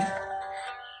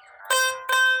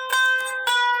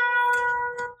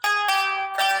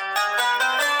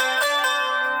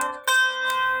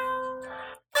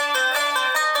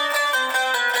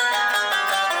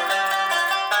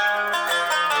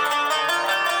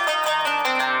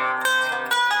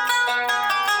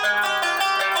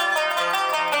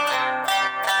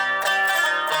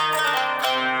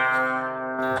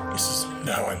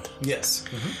 Yes.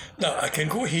 Now I can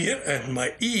go here and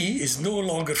my E is no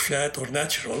longer flat or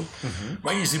natural.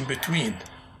 My E is in between.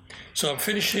 So I'm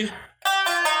finishing. There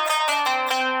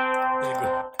you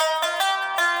go.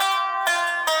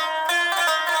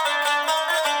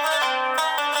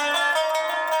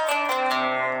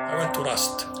 I went to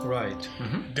Rast. Right.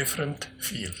 Different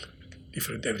feel,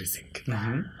 different everything.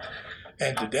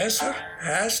 And the dancer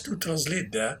has to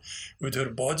translate that with her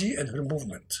body and her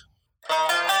movement.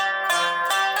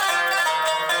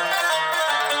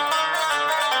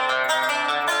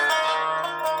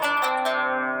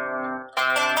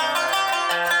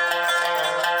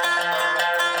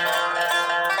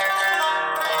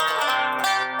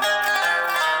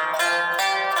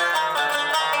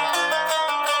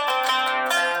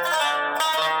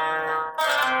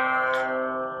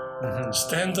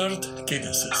 Standard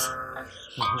cadences.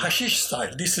 Hashish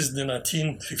style. This is the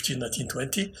 1915,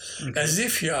 1920. As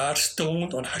if you are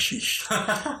stoned on hashish.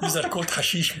 These are called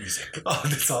hashish music. Oh,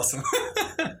 that's awesome.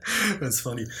 That's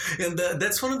funny, and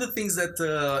that's one of the things that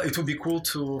it would be cool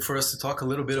for us to talk a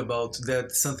little bit about.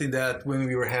 That something that when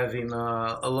we were having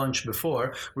a lunch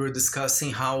before, we were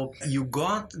discussing how you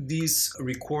got these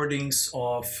recordings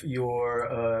of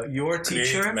your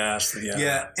teacher, Great master,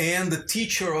 yeah, and the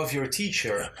teacher of your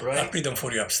teacher, right? I'll play them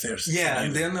for you upstairs. Yeah,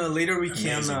 and then later we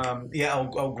Amazing. can,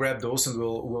 I'll grab those and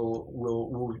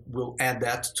we'll add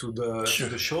that to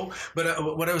the show. But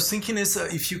what I was thinking is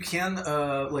if you can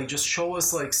like just show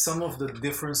us like some of the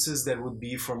differences that would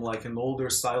be from like an older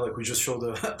style, like we just showed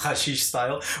the hashish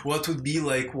style. What would be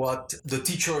like what the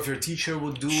teacher of your teacher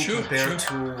would do compared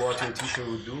to what your teacher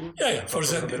would do? Yeah. For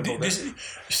example, you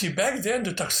see, back then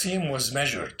the taqsim was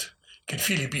measured. You can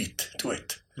feel a beat to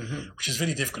it. Mm-hmm. Which is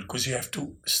very difficult because you have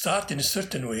to start in a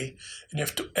certain way and you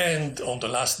have to end on the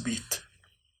last beat.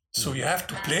 So you have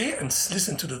to play and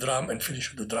listen to the drum and finish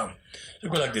with the drum. You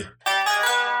go like this.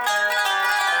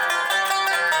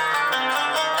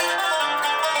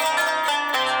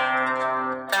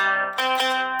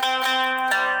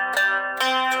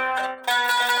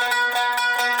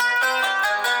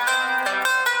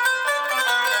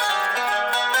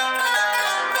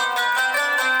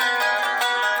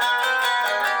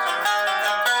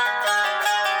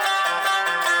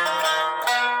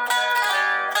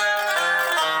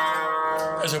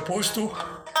 As opposed to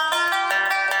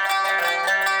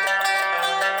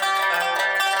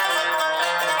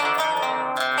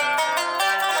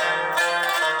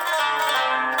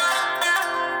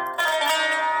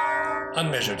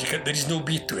unmeasured. There is no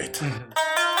beat to it. Mm-hmm.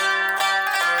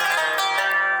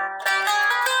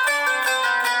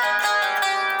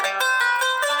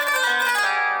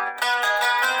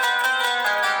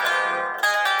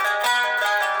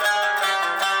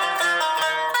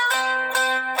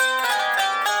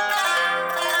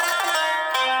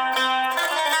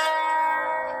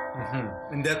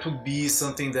 And that would be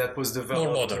something that was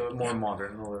developed more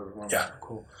modern. Yeah,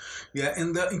 cool. Yeah,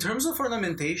 and in terms of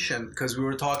ornamentation, because we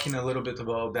were talking a little bit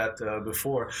about that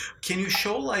before, can you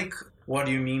show like what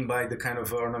do you mean by the kind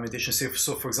of ornamentation?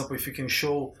 So, for example, if you can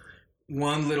show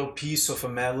one little piece of a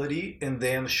melody and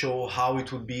then show how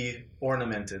it would be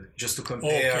ornamented, just to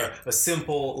compare a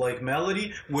simple like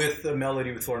melody with a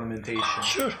melody with ornamentation.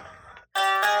 Sure.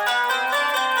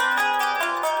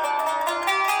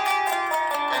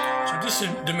 This is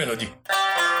the melody.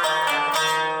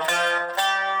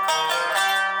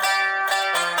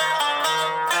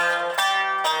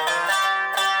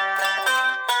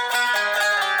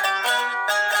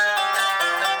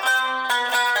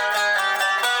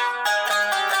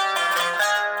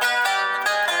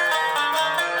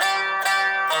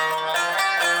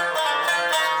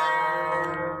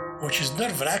 Which is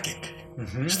nerve-wracking.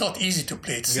 Mm-hmm. It's not easy to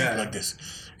play it like this.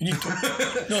 You need to.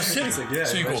 No, seriously.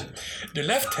 So you go. The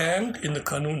left hand in the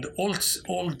qanun, the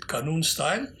old qanun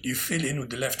style, you fill in with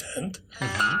the left hand.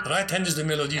 Mm-hmm. Right hand is the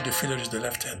melody, the filler is the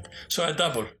left hand. So I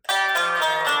double.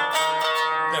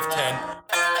 Left hand.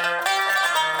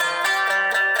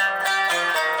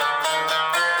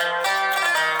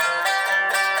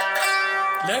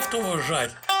 Left over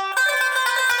right.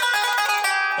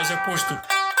 As opposed to.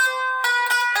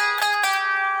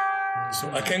 So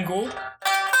I can go.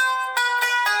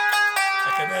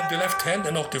 I can add the left hand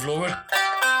an octave lower.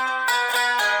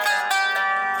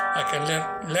 I can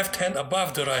left hand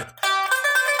above the right.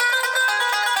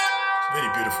 Very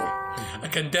beautiful. Mm-hmm. I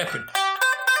can dampen.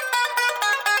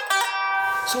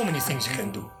 So many things you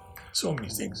can do. So many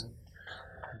things.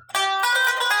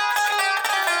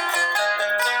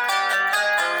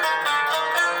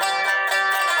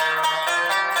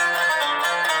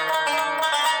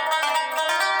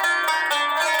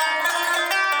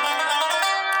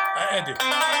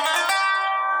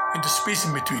 In the space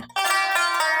in between.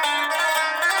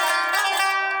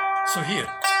 So here,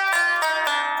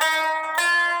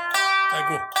 I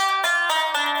go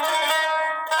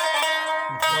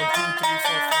 1, 2, 3,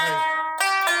 4,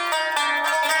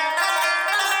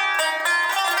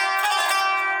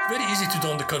 5. Very easy to do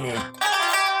on the qanun.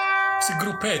 It's a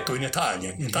gruppetto in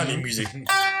Italian music.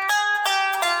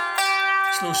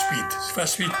 Slow speed,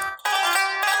 fast speed.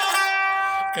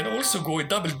 Can also go a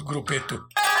double gruppetto.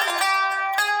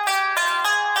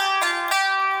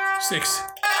 6.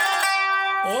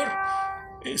 Or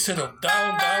instead of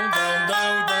down, down, down,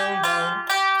 down, down, down,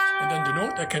 and then the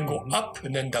note I can go up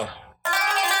and then down.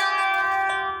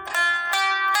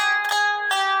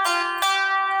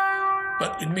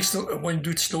 But it makes when you do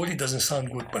it slowly, it doesn't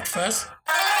sound good, but fast.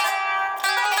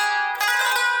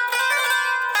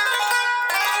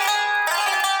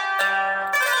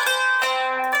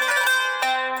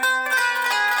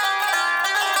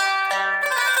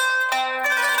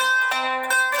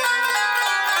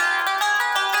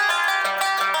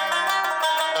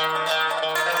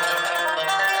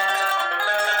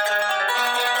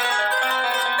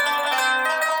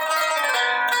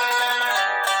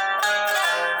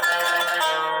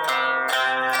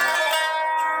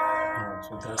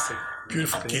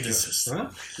 beautiful cadences. Huh?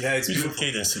 Yeah, it's beautiful.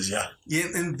 Cadences, yeah.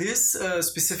 And this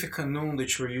specific canoe that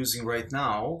you're using right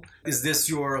now, is this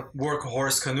your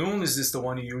workhorse canoe? Is this the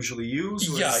one you usually use?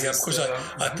 Yeah, because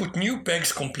I put new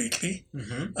pegs completely.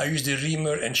 Mm-hmm. I use the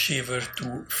reamer and shaver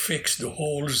to fix the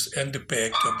holes and the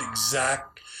peg to have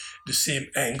the same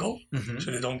angle,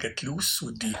 so they don't get loose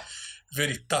with the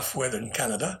very tough weather in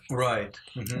Canada. Right.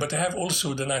 Mm-hmm. But I have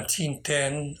also the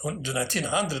 1910, the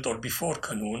 1900 or before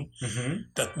canoe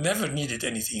that never needed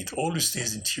anything. It always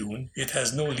stays in tune. It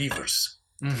has no levers.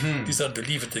 Mm-hmm. These are the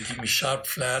levers that give me sharp,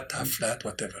 flat, half flat,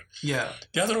 whatever. Yeah.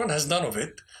 The other one has none of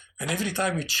it. And every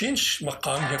time you change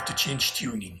maqam, you have to change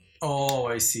tuning. Oh,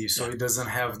 I see. So it doesn't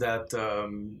have that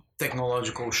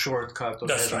technological shortcut of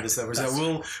having this levers.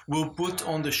 We'll put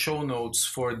on the show notes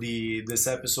for this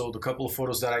episode a couple of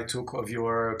photos that I took of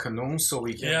your canoe, so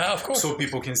we can, of course, so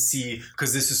people can see,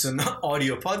 because this is an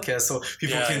audio podcast, so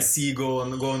people can see, go on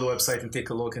the website and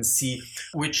take a look and see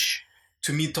which.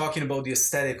 To me, talking about the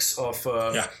aesthetics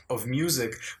of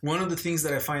music, one of the things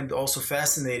that I find also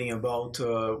fascinating about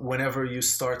whenever you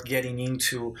start getting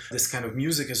into this kind of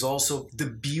music is also the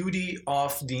beauty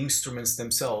of the instruments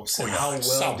themselves and how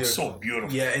well they're so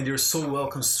beautiful. Yeah, and they're so well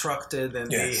constructed, and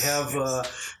they have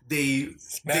they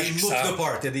look the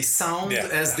part, and they sound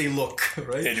as they look,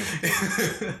 right? They do.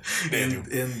 They do.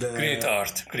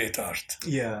 Great art.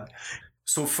 Yeah.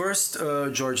 So first,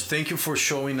 George, thank you for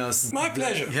showing us. My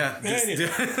pleasure. Yeah,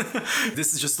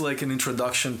 this is just like an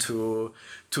introduction to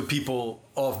people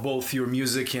of both your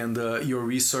music and your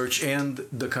research and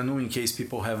the canoe, in case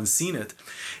people haven't seen it.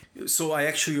 So I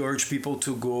actually urge people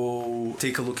to go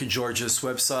take a look at George's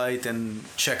website and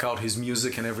check out his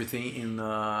music and everything.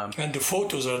 And the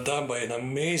photos are done by an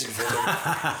amazing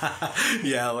photographer.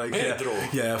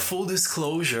 Yeah. Full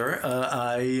disclosure,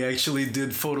 I actually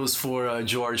did photos for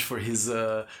George for his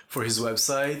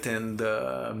website, and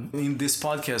in this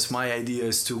podcast, my idea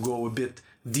is to go a bit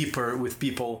deeper with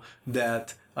people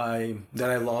that I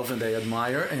love and I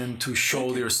admire, and to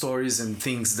show their stories and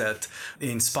things that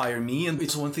inspire me. And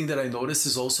it's one thing that I notice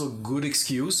is also a good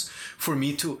excuse for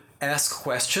me to ask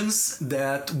questions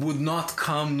that would not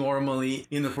come normally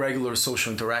in a regular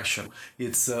social interaction.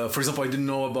 It's, for example, I didn't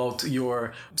know about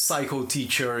your psycho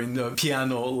teacher in the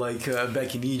piano,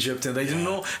 back in Egypt, and I didn't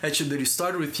know actually that you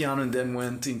started with piano and then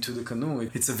went into the canoe.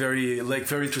 It's a very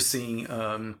interesting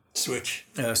switch.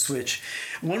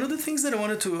 One of the things that I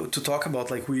wanted to talk about,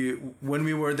 when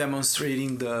we were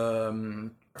demonstrating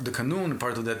the canoe and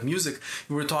part of that music,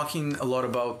 we were talking a lot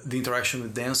about the interaction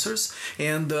with dancers.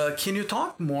 And can you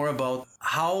talk more about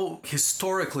how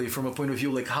historically, from a point of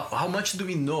view, how much do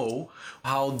we know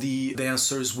how the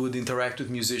dancers would interact with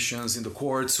musicians in the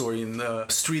courts or in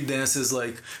street dances?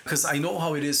 Because I know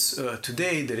how it is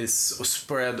today, that it's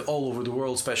spread all over the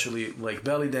world, especially like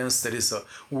belly dance, that is a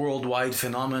worldwide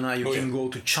phenomena. You can go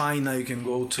to China, you can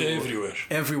go to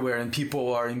everywhere, and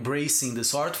people are embracing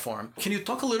this art form. Can you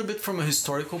talk a little bit from a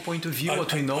historical point of view,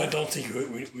 what we know? I don't think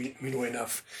we know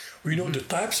enough. We know the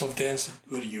types of dance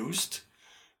that were used.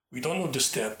 We don't know the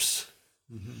steps.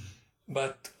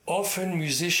 But often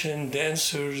musicians,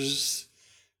 dancers,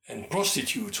 and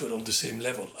prostitutes were on the same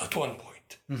level at one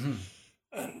point.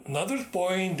 And another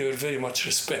point, they were very much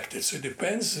respected. So it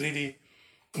depends really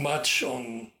much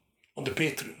on the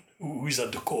patron who is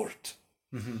at the court.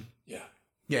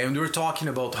 Yeah, and we're talking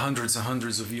about hundreds and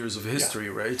hundreds of years of history,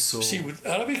 right? So see, with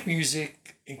Arabic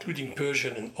music, including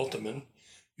Persian and Ottoman,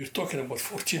 you're talking about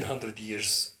 1,400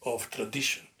 years of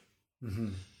tradition.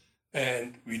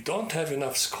 And we don't have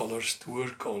enough scholars to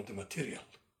work on the material.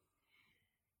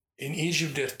 In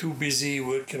Egypt, they're too busy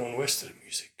working on Western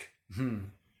music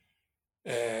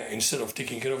instead of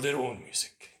taking care of their own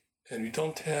music. And we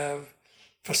don't have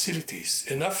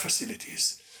enough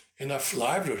facilities, enough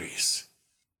libraries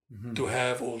to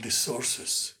have all these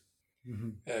sources.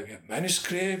 You have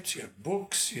manuscripts, you have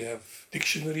books, you have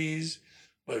dictionaries,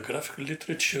 biographical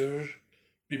literature,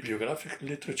 bibliographical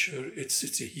literature. It's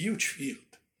a huge field.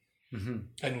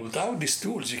 And without these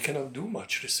tools, you cannot do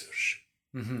much research.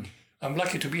 I'm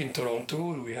lucky to be in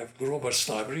Toronto. We have Robert's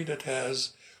Library that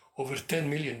has over 10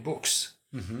 million books.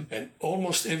 And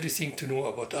almost everything to know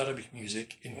about Arabic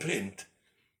music in print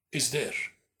is there.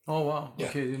 Oh, wow. Yeah.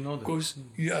 Okay, I didn't know that. Because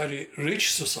you are a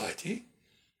rich society,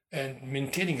 and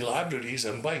maintaining libraries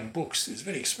and buying books is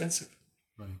very expensive.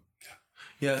 Right.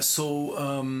 Yeah, so,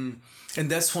 and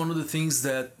that's one of the things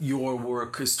that your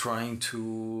work is trying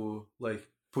to,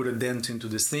 put a dent into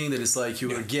this thing, that it's you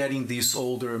are getting these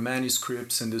older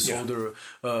manuscripts and these older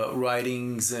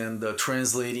writings and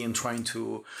translating and trying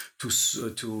to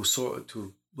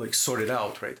like sort it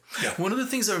out, right? Yeah. One of the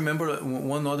things I remember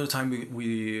one other time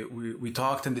we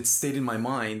talked, and it stayed in my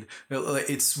mind.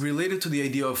 It's related to the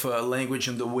idea of language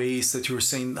and the ways that you were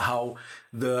saying how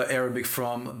the Arabic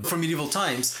from medieval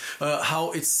times,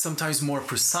 how it's sometimes more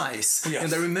precise. Yes.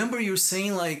 And I remember you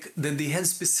saying like that they had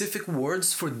specific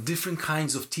words for different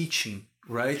kinds of teaching.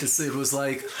 Right? It was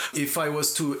like, if I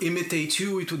was to imitate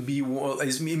you, it would be,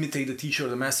 imitate the teacher or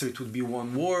the master, it would be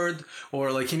one word.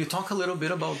 Or like, can you talk a little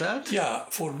bit about that? Yeah,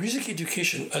 for music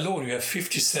education alone, you have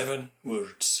 57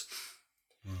 words.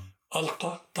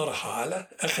 ألقى, طرح على,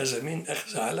 أخذ من,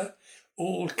 أخذ على,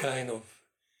 all kind of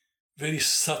very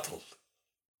subtle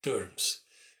terms.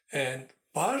 And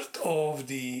part of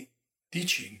the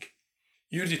teaching,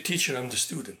 you're the teacher, I'm the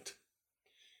student.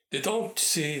 They don't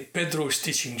say Pedro is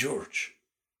teaching George.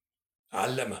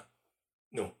 علم.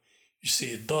 No. You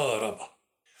say ضارب.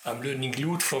 I'm learning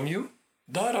lute from you.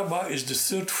 ضارب is the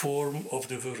third form of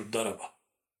the verb ضرب.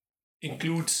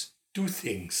 Includes two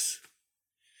things.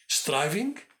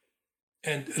 Striving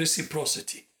and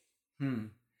reciprocity.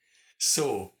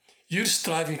 So you're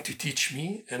striving to teach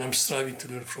me and I'm striving to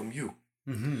learn from you.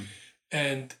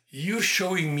 And you're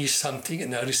showing me something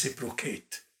and I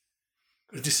reciprocate.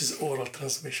 This is oral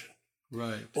transmission.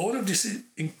 Right. All of this is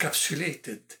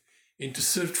encapsulated into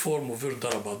third form of verb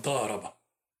daraba.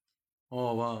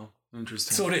 Oh, wow.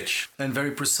 Interesting. So rich. And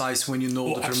very precise when you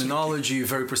know the terminology, absolutely.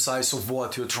 Very precise of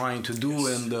what you're trying to do.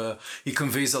 Yes. And it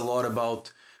conveys a lot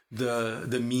about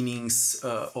the meanings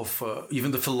of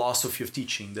even the philosophy of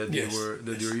teaching that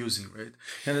you're using, right?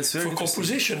 And it's very for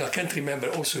composition, I can't remember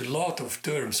also a lot of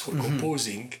terms for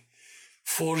composing,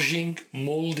 forging,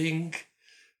 molding,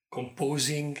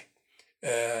 composing,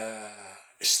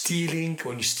 stealing,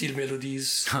 when you steal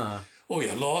melodies. Oh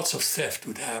yeah, lots of theft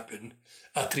would happen.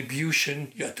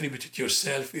 Attribution, you attribute it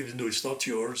yourself even though it's not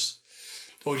yours.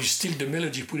 Or you steal the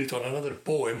melody, put it on another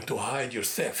poem to hide your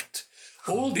theft.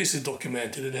 All this is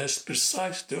documented and has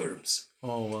precise terms.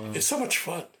 Oh, wow. It's so much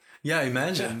fun. Yeah,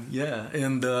 imagine. Yeah.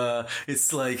 And it's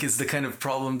the kind of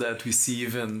problem that we see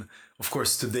even, of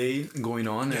course, today going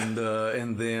on. Yeah.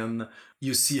 And then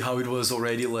you see how it was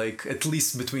already like, at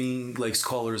least between like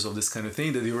scholars of this kind of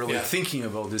thing, that they were like thinking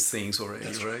about these things already,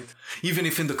 right? Even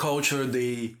if in the culture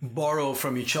they borrow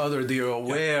from each other, they are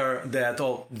aware that,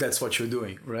 that's what you're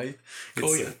doing, right?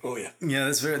 Yeah,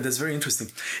 that's very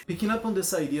interesting. Picking up on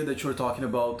this idea that you're talking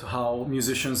about how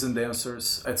musicians and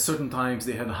dancers, at certain times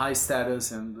they had high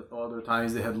status and other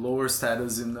times they had lower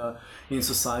status in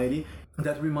society.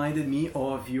 That reminded me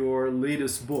of your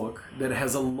latest book that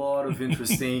has a lot of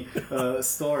interesting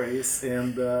stories.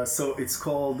 And so it's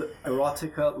called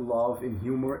Erotica, Love and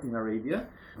Humor in Arabia,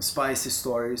 Spicy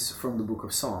Stories from the Book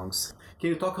of Songs. Can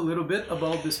you talk a little bit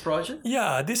about this project?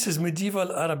 Yeah, this is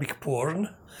medieval Arabic porn.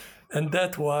 And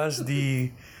that was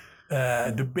the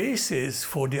basis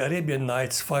for the Arabian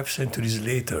Nights 5 centuries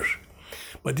later.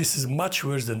 But this is much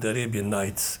worse than the Arabian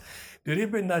Nights. The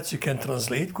Arabian Nights you can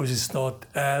translate because it's not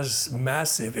as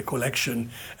massive a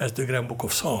collection as the Grand Book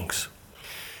of Songs.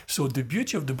 So the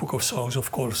beauty of the Book of Songs,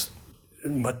 of course,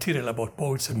 material about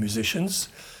poets and musicians,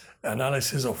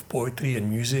 analysis of poetry and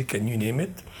music and you name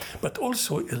it, but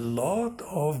also a lot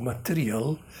of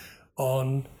material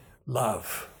on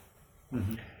love.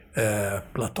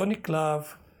 Platonic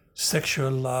love, sexual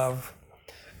love,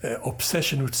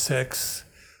 obsession with sex,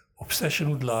 obsession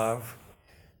with love,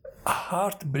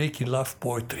 heartbreaking love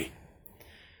poetry.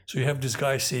 So you have this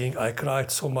guy saying, I cried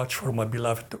so much for my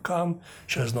beloved to come,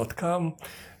 she has not come,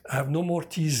 I have no more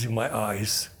tears in my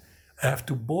eyes, I have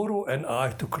to borrow an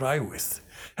eye to cry with.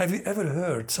 Have you ever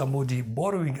heard somebody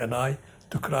borrowing an eye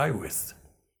to cry with?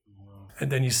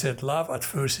 And then he said, love at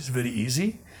first is very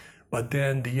easy, but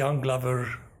then the young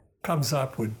lover comes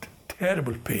up with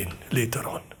terrible pain later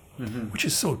on, which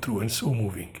is so true and so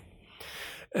moving.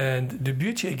 And the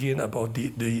beauty again about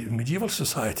the medieval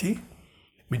society,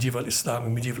 medieval Islam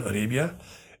and medieval Arabia,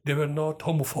 they were not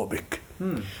homophobic.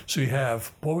 So you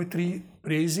have poetry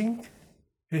praising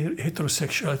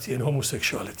heterosexuality and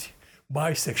homosexuality,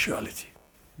 bisexuality.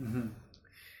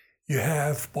 You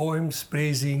have poems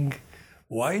praising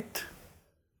white,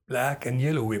 black and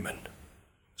yellow women.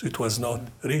 So it was not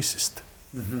racist.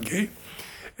 Okay?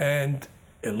 And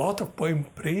a lot of poems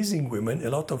praising women, a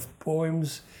lot of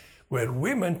poems where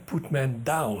women put men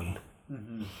down.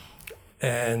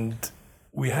 And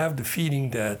we have the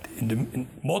feeling that in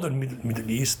modern Middle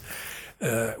East,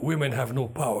 women have no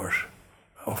power.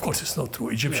 Of course, it's not true.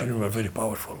 Egyptian women are very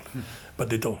powerful, but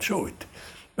they don't show it.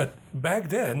 But back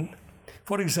then,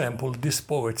 for example, this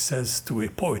poet says to a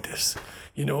poetess,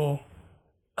 you know,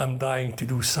 I'm dying to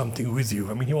do something with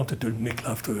you. I mean, he wanted to make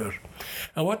love to her.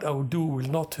 And what I will do will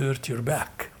not hurt your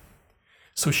back.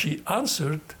 So she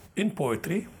answered in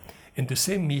poetry, in the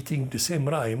same meeting, the same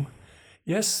rhyme,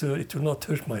 "Yes, sir, it will not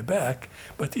hurt my back,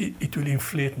 but it will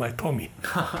inflate my tummy."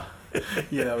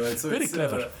 Yeah, right. So Very it's,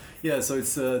 clever. So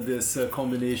it's this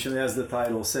combination, as the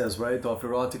title says, right, of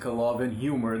erotica, love, and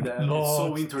humor that is so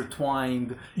intertwined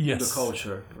in the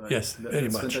culture. Right? Yes, very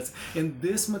much. Fantastic. And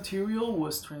this material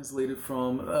was translated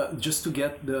from, just to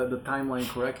get the timeline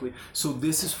correctly, so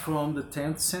this is from the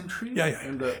 10th century?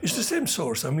 Yeah. It's the same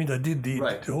source. I mean, I did the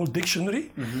whole dictionary,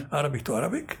 Arabic to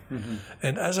Arabic,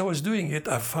 and as I was doing it,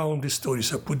 I found these stories.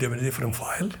 I put them in a different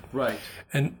file. Right.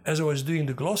 And as I was doing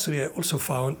the glossary, I also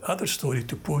found other story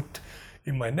to put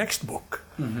in my next book,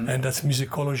 and that's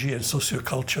musicology and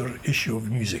socioculture issue of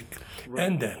music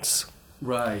and dance.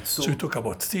 Right. So we talk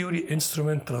about theory,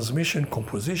 instrument, transmission,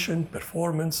 composition,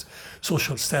 performance,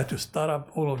 social status, tarab,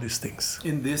 all of these things.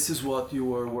 And this is what you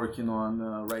are working on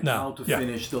right now to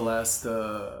finish the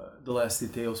last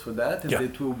details for that, and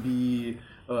it will be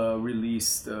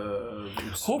released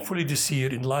hopefully this year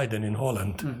in Leiden in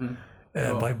Holland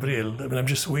by Brill. I mean,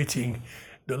 I'm just waiting.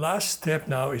 The last step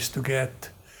now is to get,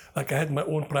 like I had my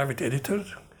own private editor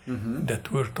that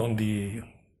worked on the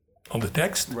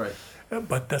text, right?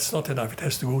 But that's not enough. It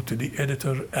has to go to the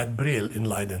editor at Brill in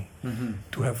Leiden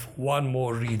to have one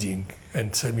more reading and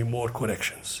send me more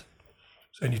corrections.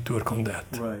 So I need to work on that.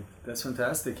 Right, that's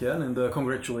fantastic, yeah, and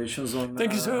congratulations on.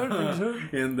 Thank you, sir.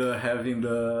 And having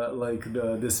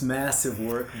this massive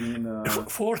work being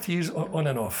 40 years on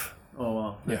and off. Oh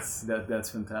wow, that's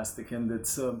fantastic, and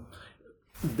it's.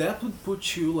 That would put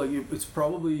you, like, it's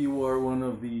probably you are one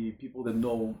of the people that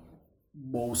know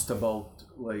most about,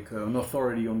 like, an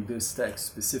authority on this text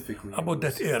specifically. About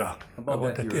that era.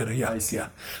 About that era, yeah.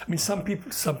 I mean, some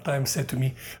people sometimes say to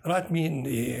me, write me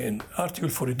an article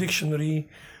for a dictionary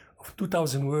of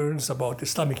 2,000 words about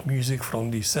Islamic music from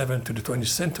the 7th to the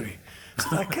 20th century.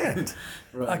 So I can't.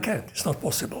 I can't. It's not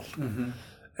possible.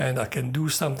 And I can do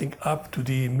something up to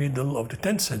the middle of the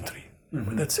 10th century.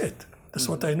 But that's it. That's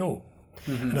what I know.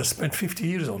 And I spent 50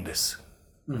 years on this.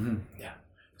 Yeah.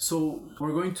 So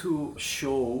we're going to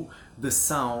show the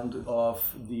sound of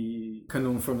the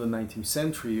Qanun from the 19th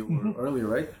century or earlier,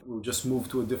 right? We'll just move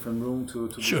to a different room to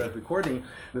do that recording.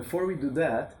 Before we do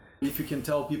that, if you can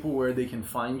tell people where they can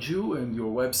find you and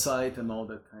your website and all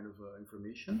that kind of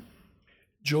information.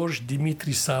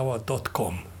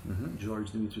 GeorgeDimitrisawa.com.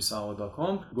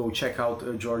 GeorgeDimitrisawa.com. Go check out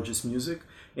George's music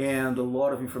and a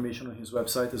lot of information on his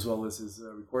website as well as his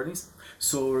recordings.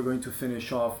 So we're going to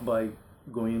finish off by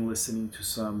going and listening to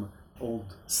some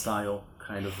old style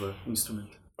kind of instrument.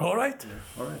 All right.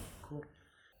 Yeah. All right, cool.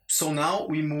 So now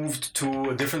we moved to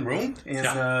a different room in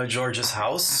George's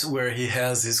house where he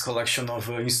has his collection of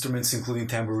instruments, including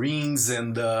tambourines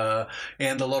and a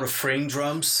lot of frame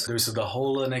drums. There's a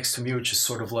dahola next to me, which is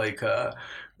sort of like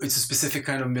it's a specific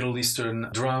kind of Middle Eastern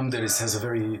drum that has a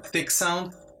very thick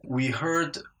sound. We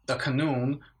heard a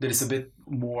qanun that is a bit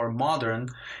more modern,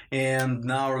 and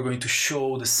now we're going to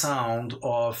show the sound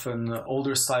of an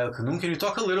older style qanun. Can you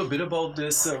talk a little bit about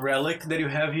this relic that you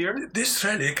have here? This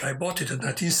relic, I bought it in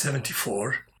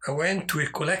 1974. I went to a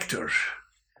collector.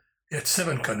 He had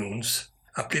 7 qanuns.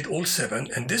 I played all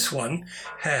 7, and this one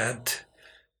had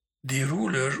the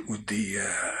ruler with the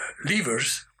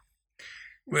levers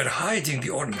were hiding the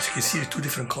ornaments. You can see the 2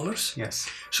 different colors? Yes.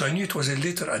 So I knew it was a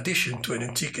later addition to an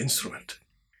antique instrument.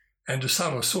 And the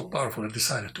sound was so powerful, I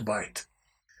decided to buy it.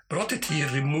 Brought it here,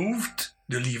 removed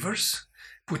the levers,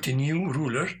 put a new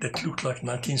ruler that looked like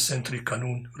 19th century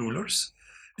qanun rulers.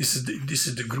 This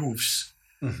is the grooves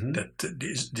that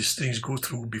the strings go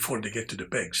through before they get to the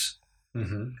pegs.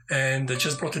 And I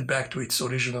just brought it back to its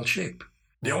original shape.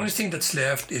 The only thing that's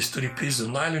left is to replace the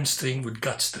nylon string with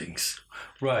gut strings.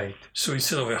 Right. So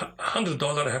instead of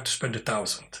 $100, I have to spend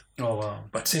 $1,000. Oh wow!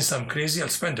 But since I'm crazy, I'll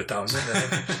spend $1,000.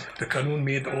 And the qanun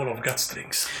made all of gut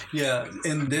strings. Yeah,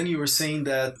 and then you were saying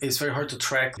that it's very hard to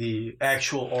track the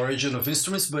actual origin of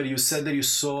instruments, but you said that you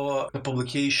saw a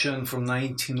publication from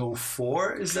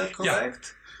 1904. Is that correct?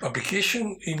 Yeah.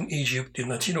 Publication in Egypt in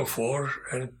 1904,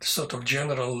 a sort of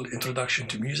general introduction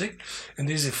to music. And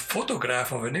there's a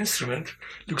photograph of an instrument,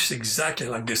 looks exactly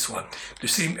like this one. The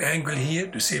same angle here,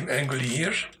 the same angle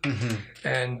here,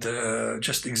 and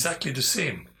just exactly the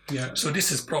same. Yeah. So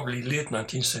this is probably late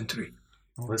 19th century.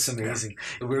 Oh, that's amazing.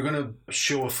 Yeah. We're going to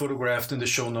show a photograph in the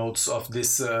show notes of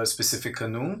this specific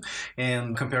qanun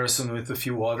and comparison with a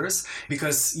few others,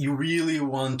 because you really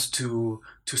want to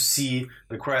see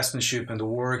the craftsmanship and the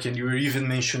work. And you were even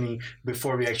mentioning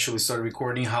before we actually started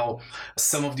recording how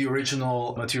some of the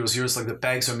original materials here, like the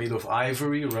pegs, are made of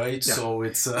ivory, right? Yeah. So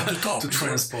it's the top, to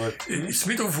transport. It's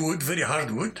made of wood, very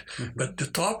hard wood, but the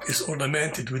top is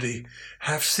ornamented with a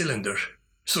half cylinder.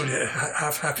 So they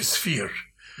have a sphere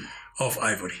of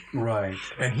ivory. Right.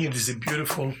 And here is a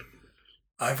beautiful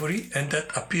ivory, and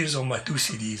that appears on my 2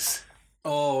 CDs.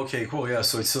 Oh, okay, cool. Yeah,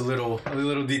 so it's a little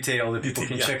detail that people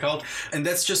can check out. And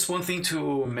that's just one thing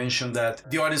to mention, that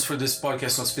the audience for this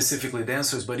podcast, not specifically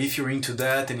dancers, but if you're into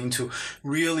that and into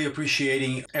really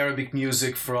appreciating Arabic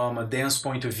music from a dance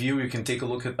point of view, you can take a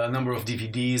look at a number of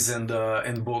DVDs and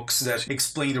books that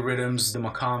explain the rhythms, the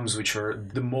maqams, which are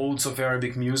the modes of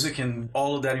Arabic music, and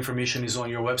all of that information is on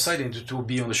your website, and it will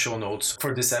be on the show notes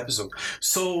for this episode.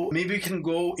 So maybe we can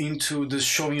go into this,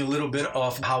 showing a little bit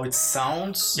of how it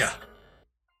sounds. Yeah.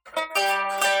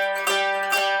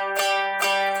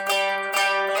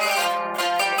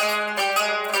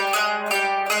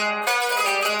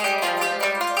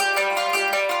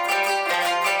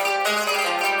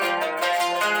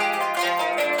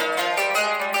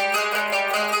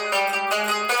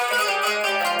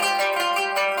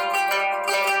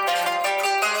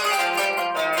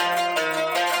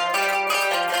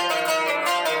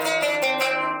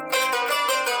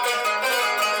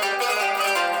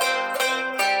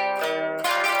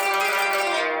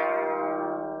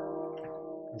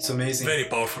 It's amazing. Very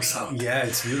powerful sound. Yeah,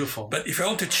 it's beautiful. But if I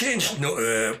want to change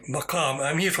maqam,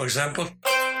 I'm here, for example.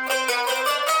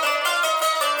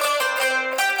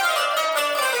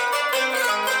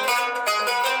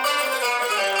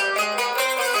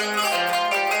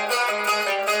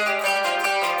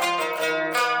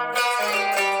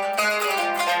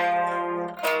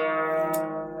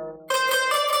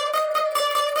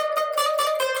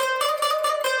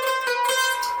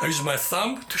 I use my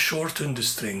thumb to shorten the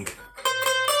string.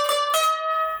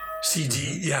 C,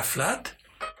 D, E, F flat.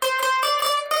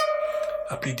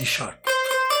 I play D sharp.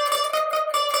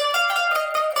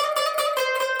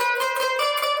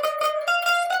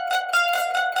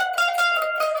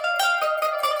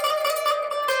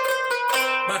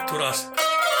 Back to Ras.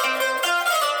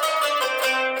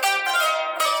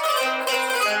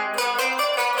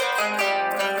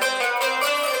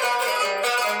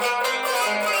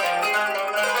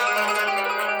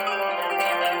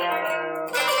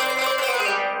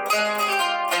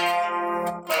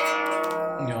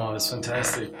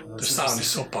 Fantastic. The sound is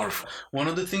so powerful. One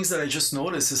of the things that I just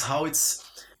noticed is how it's,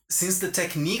 since the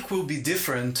technique will be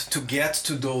different to get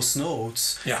to those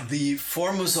notes, the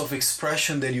forms of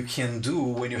expression that you can do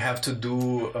when you have to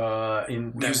do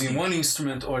in using one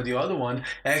instrument or the other one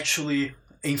actually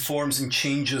informs and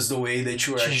changes the way that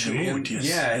you actually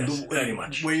very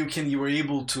much where you were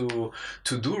able to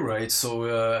do, right?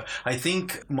 So I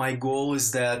think my goal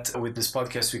is that with this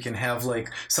podcast we can have,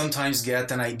 like, sometimes get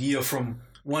an idea from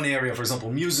one area, for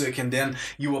example, music, and then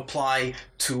you apply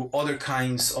to other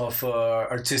kinds of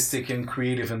artistic and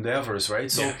creative endeavors, right?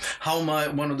 So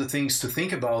one of the things to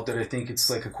think about that I think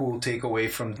it's like a cool takeaway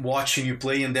from watching you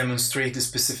play and demonstrate the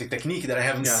specific technique that I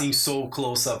haven't seen so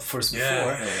close up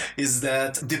before is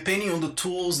that depending on the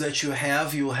tools that you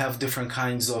have, you'll have different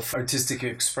kinds of artistic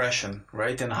expression,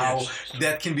 right? And how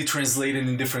that can be translated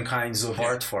in different kinds of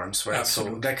art forms, right?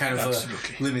 Absolutely. So that kind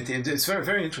of limited. It's very,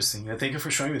 very interesting. Thank you for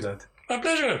showing me that. My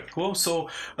pleasure. Cool. So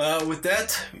with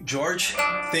that, George,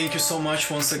 thank you so much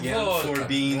once again for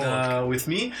being with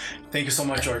me. Thank you so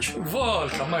much, George.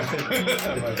 Welcome. My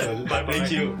pleasure. Bye-bye. Thank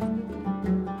you.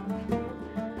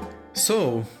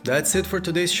 So that's it for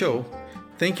today's show.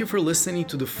 Thank you for listening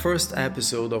to the first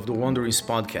episode of the Wanderings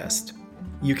podcast.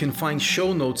 You can find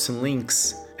show notes and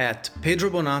links at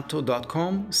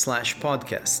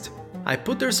pedrobonato.com/podcast. I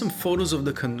put there some photos of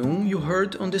the canoe you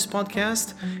heard on this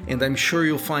podcast, and I'm sure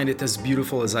you'll find it as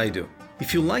beautiful as I do.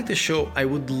 If you like the show, I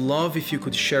would love if you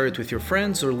could share it with your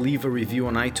friends or leave a review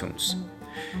on iTunes.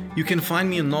 You can find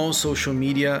me on all social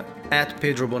media at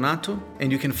Pedro Bonato,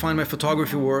 and you can find my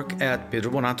photography work at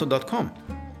pedrobonato.com.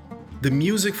 The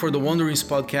music for the Wanderings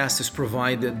podcast is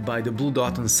provided by the Blue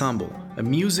Dot Ensemble, a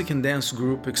music and dance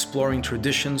group exploring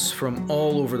traditions from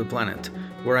all over the planet,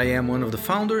 where I am one of the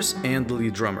founders and the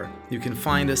lead drummer. You can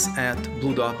find us at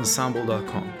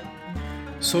bluedotensemble.com.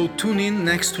 So tune in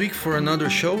next week for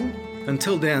another show.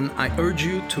 Until then, I urge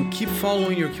you to keep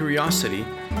following your curiosity,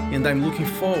 and I'm looking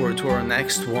forward to our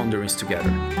next Wanderings together.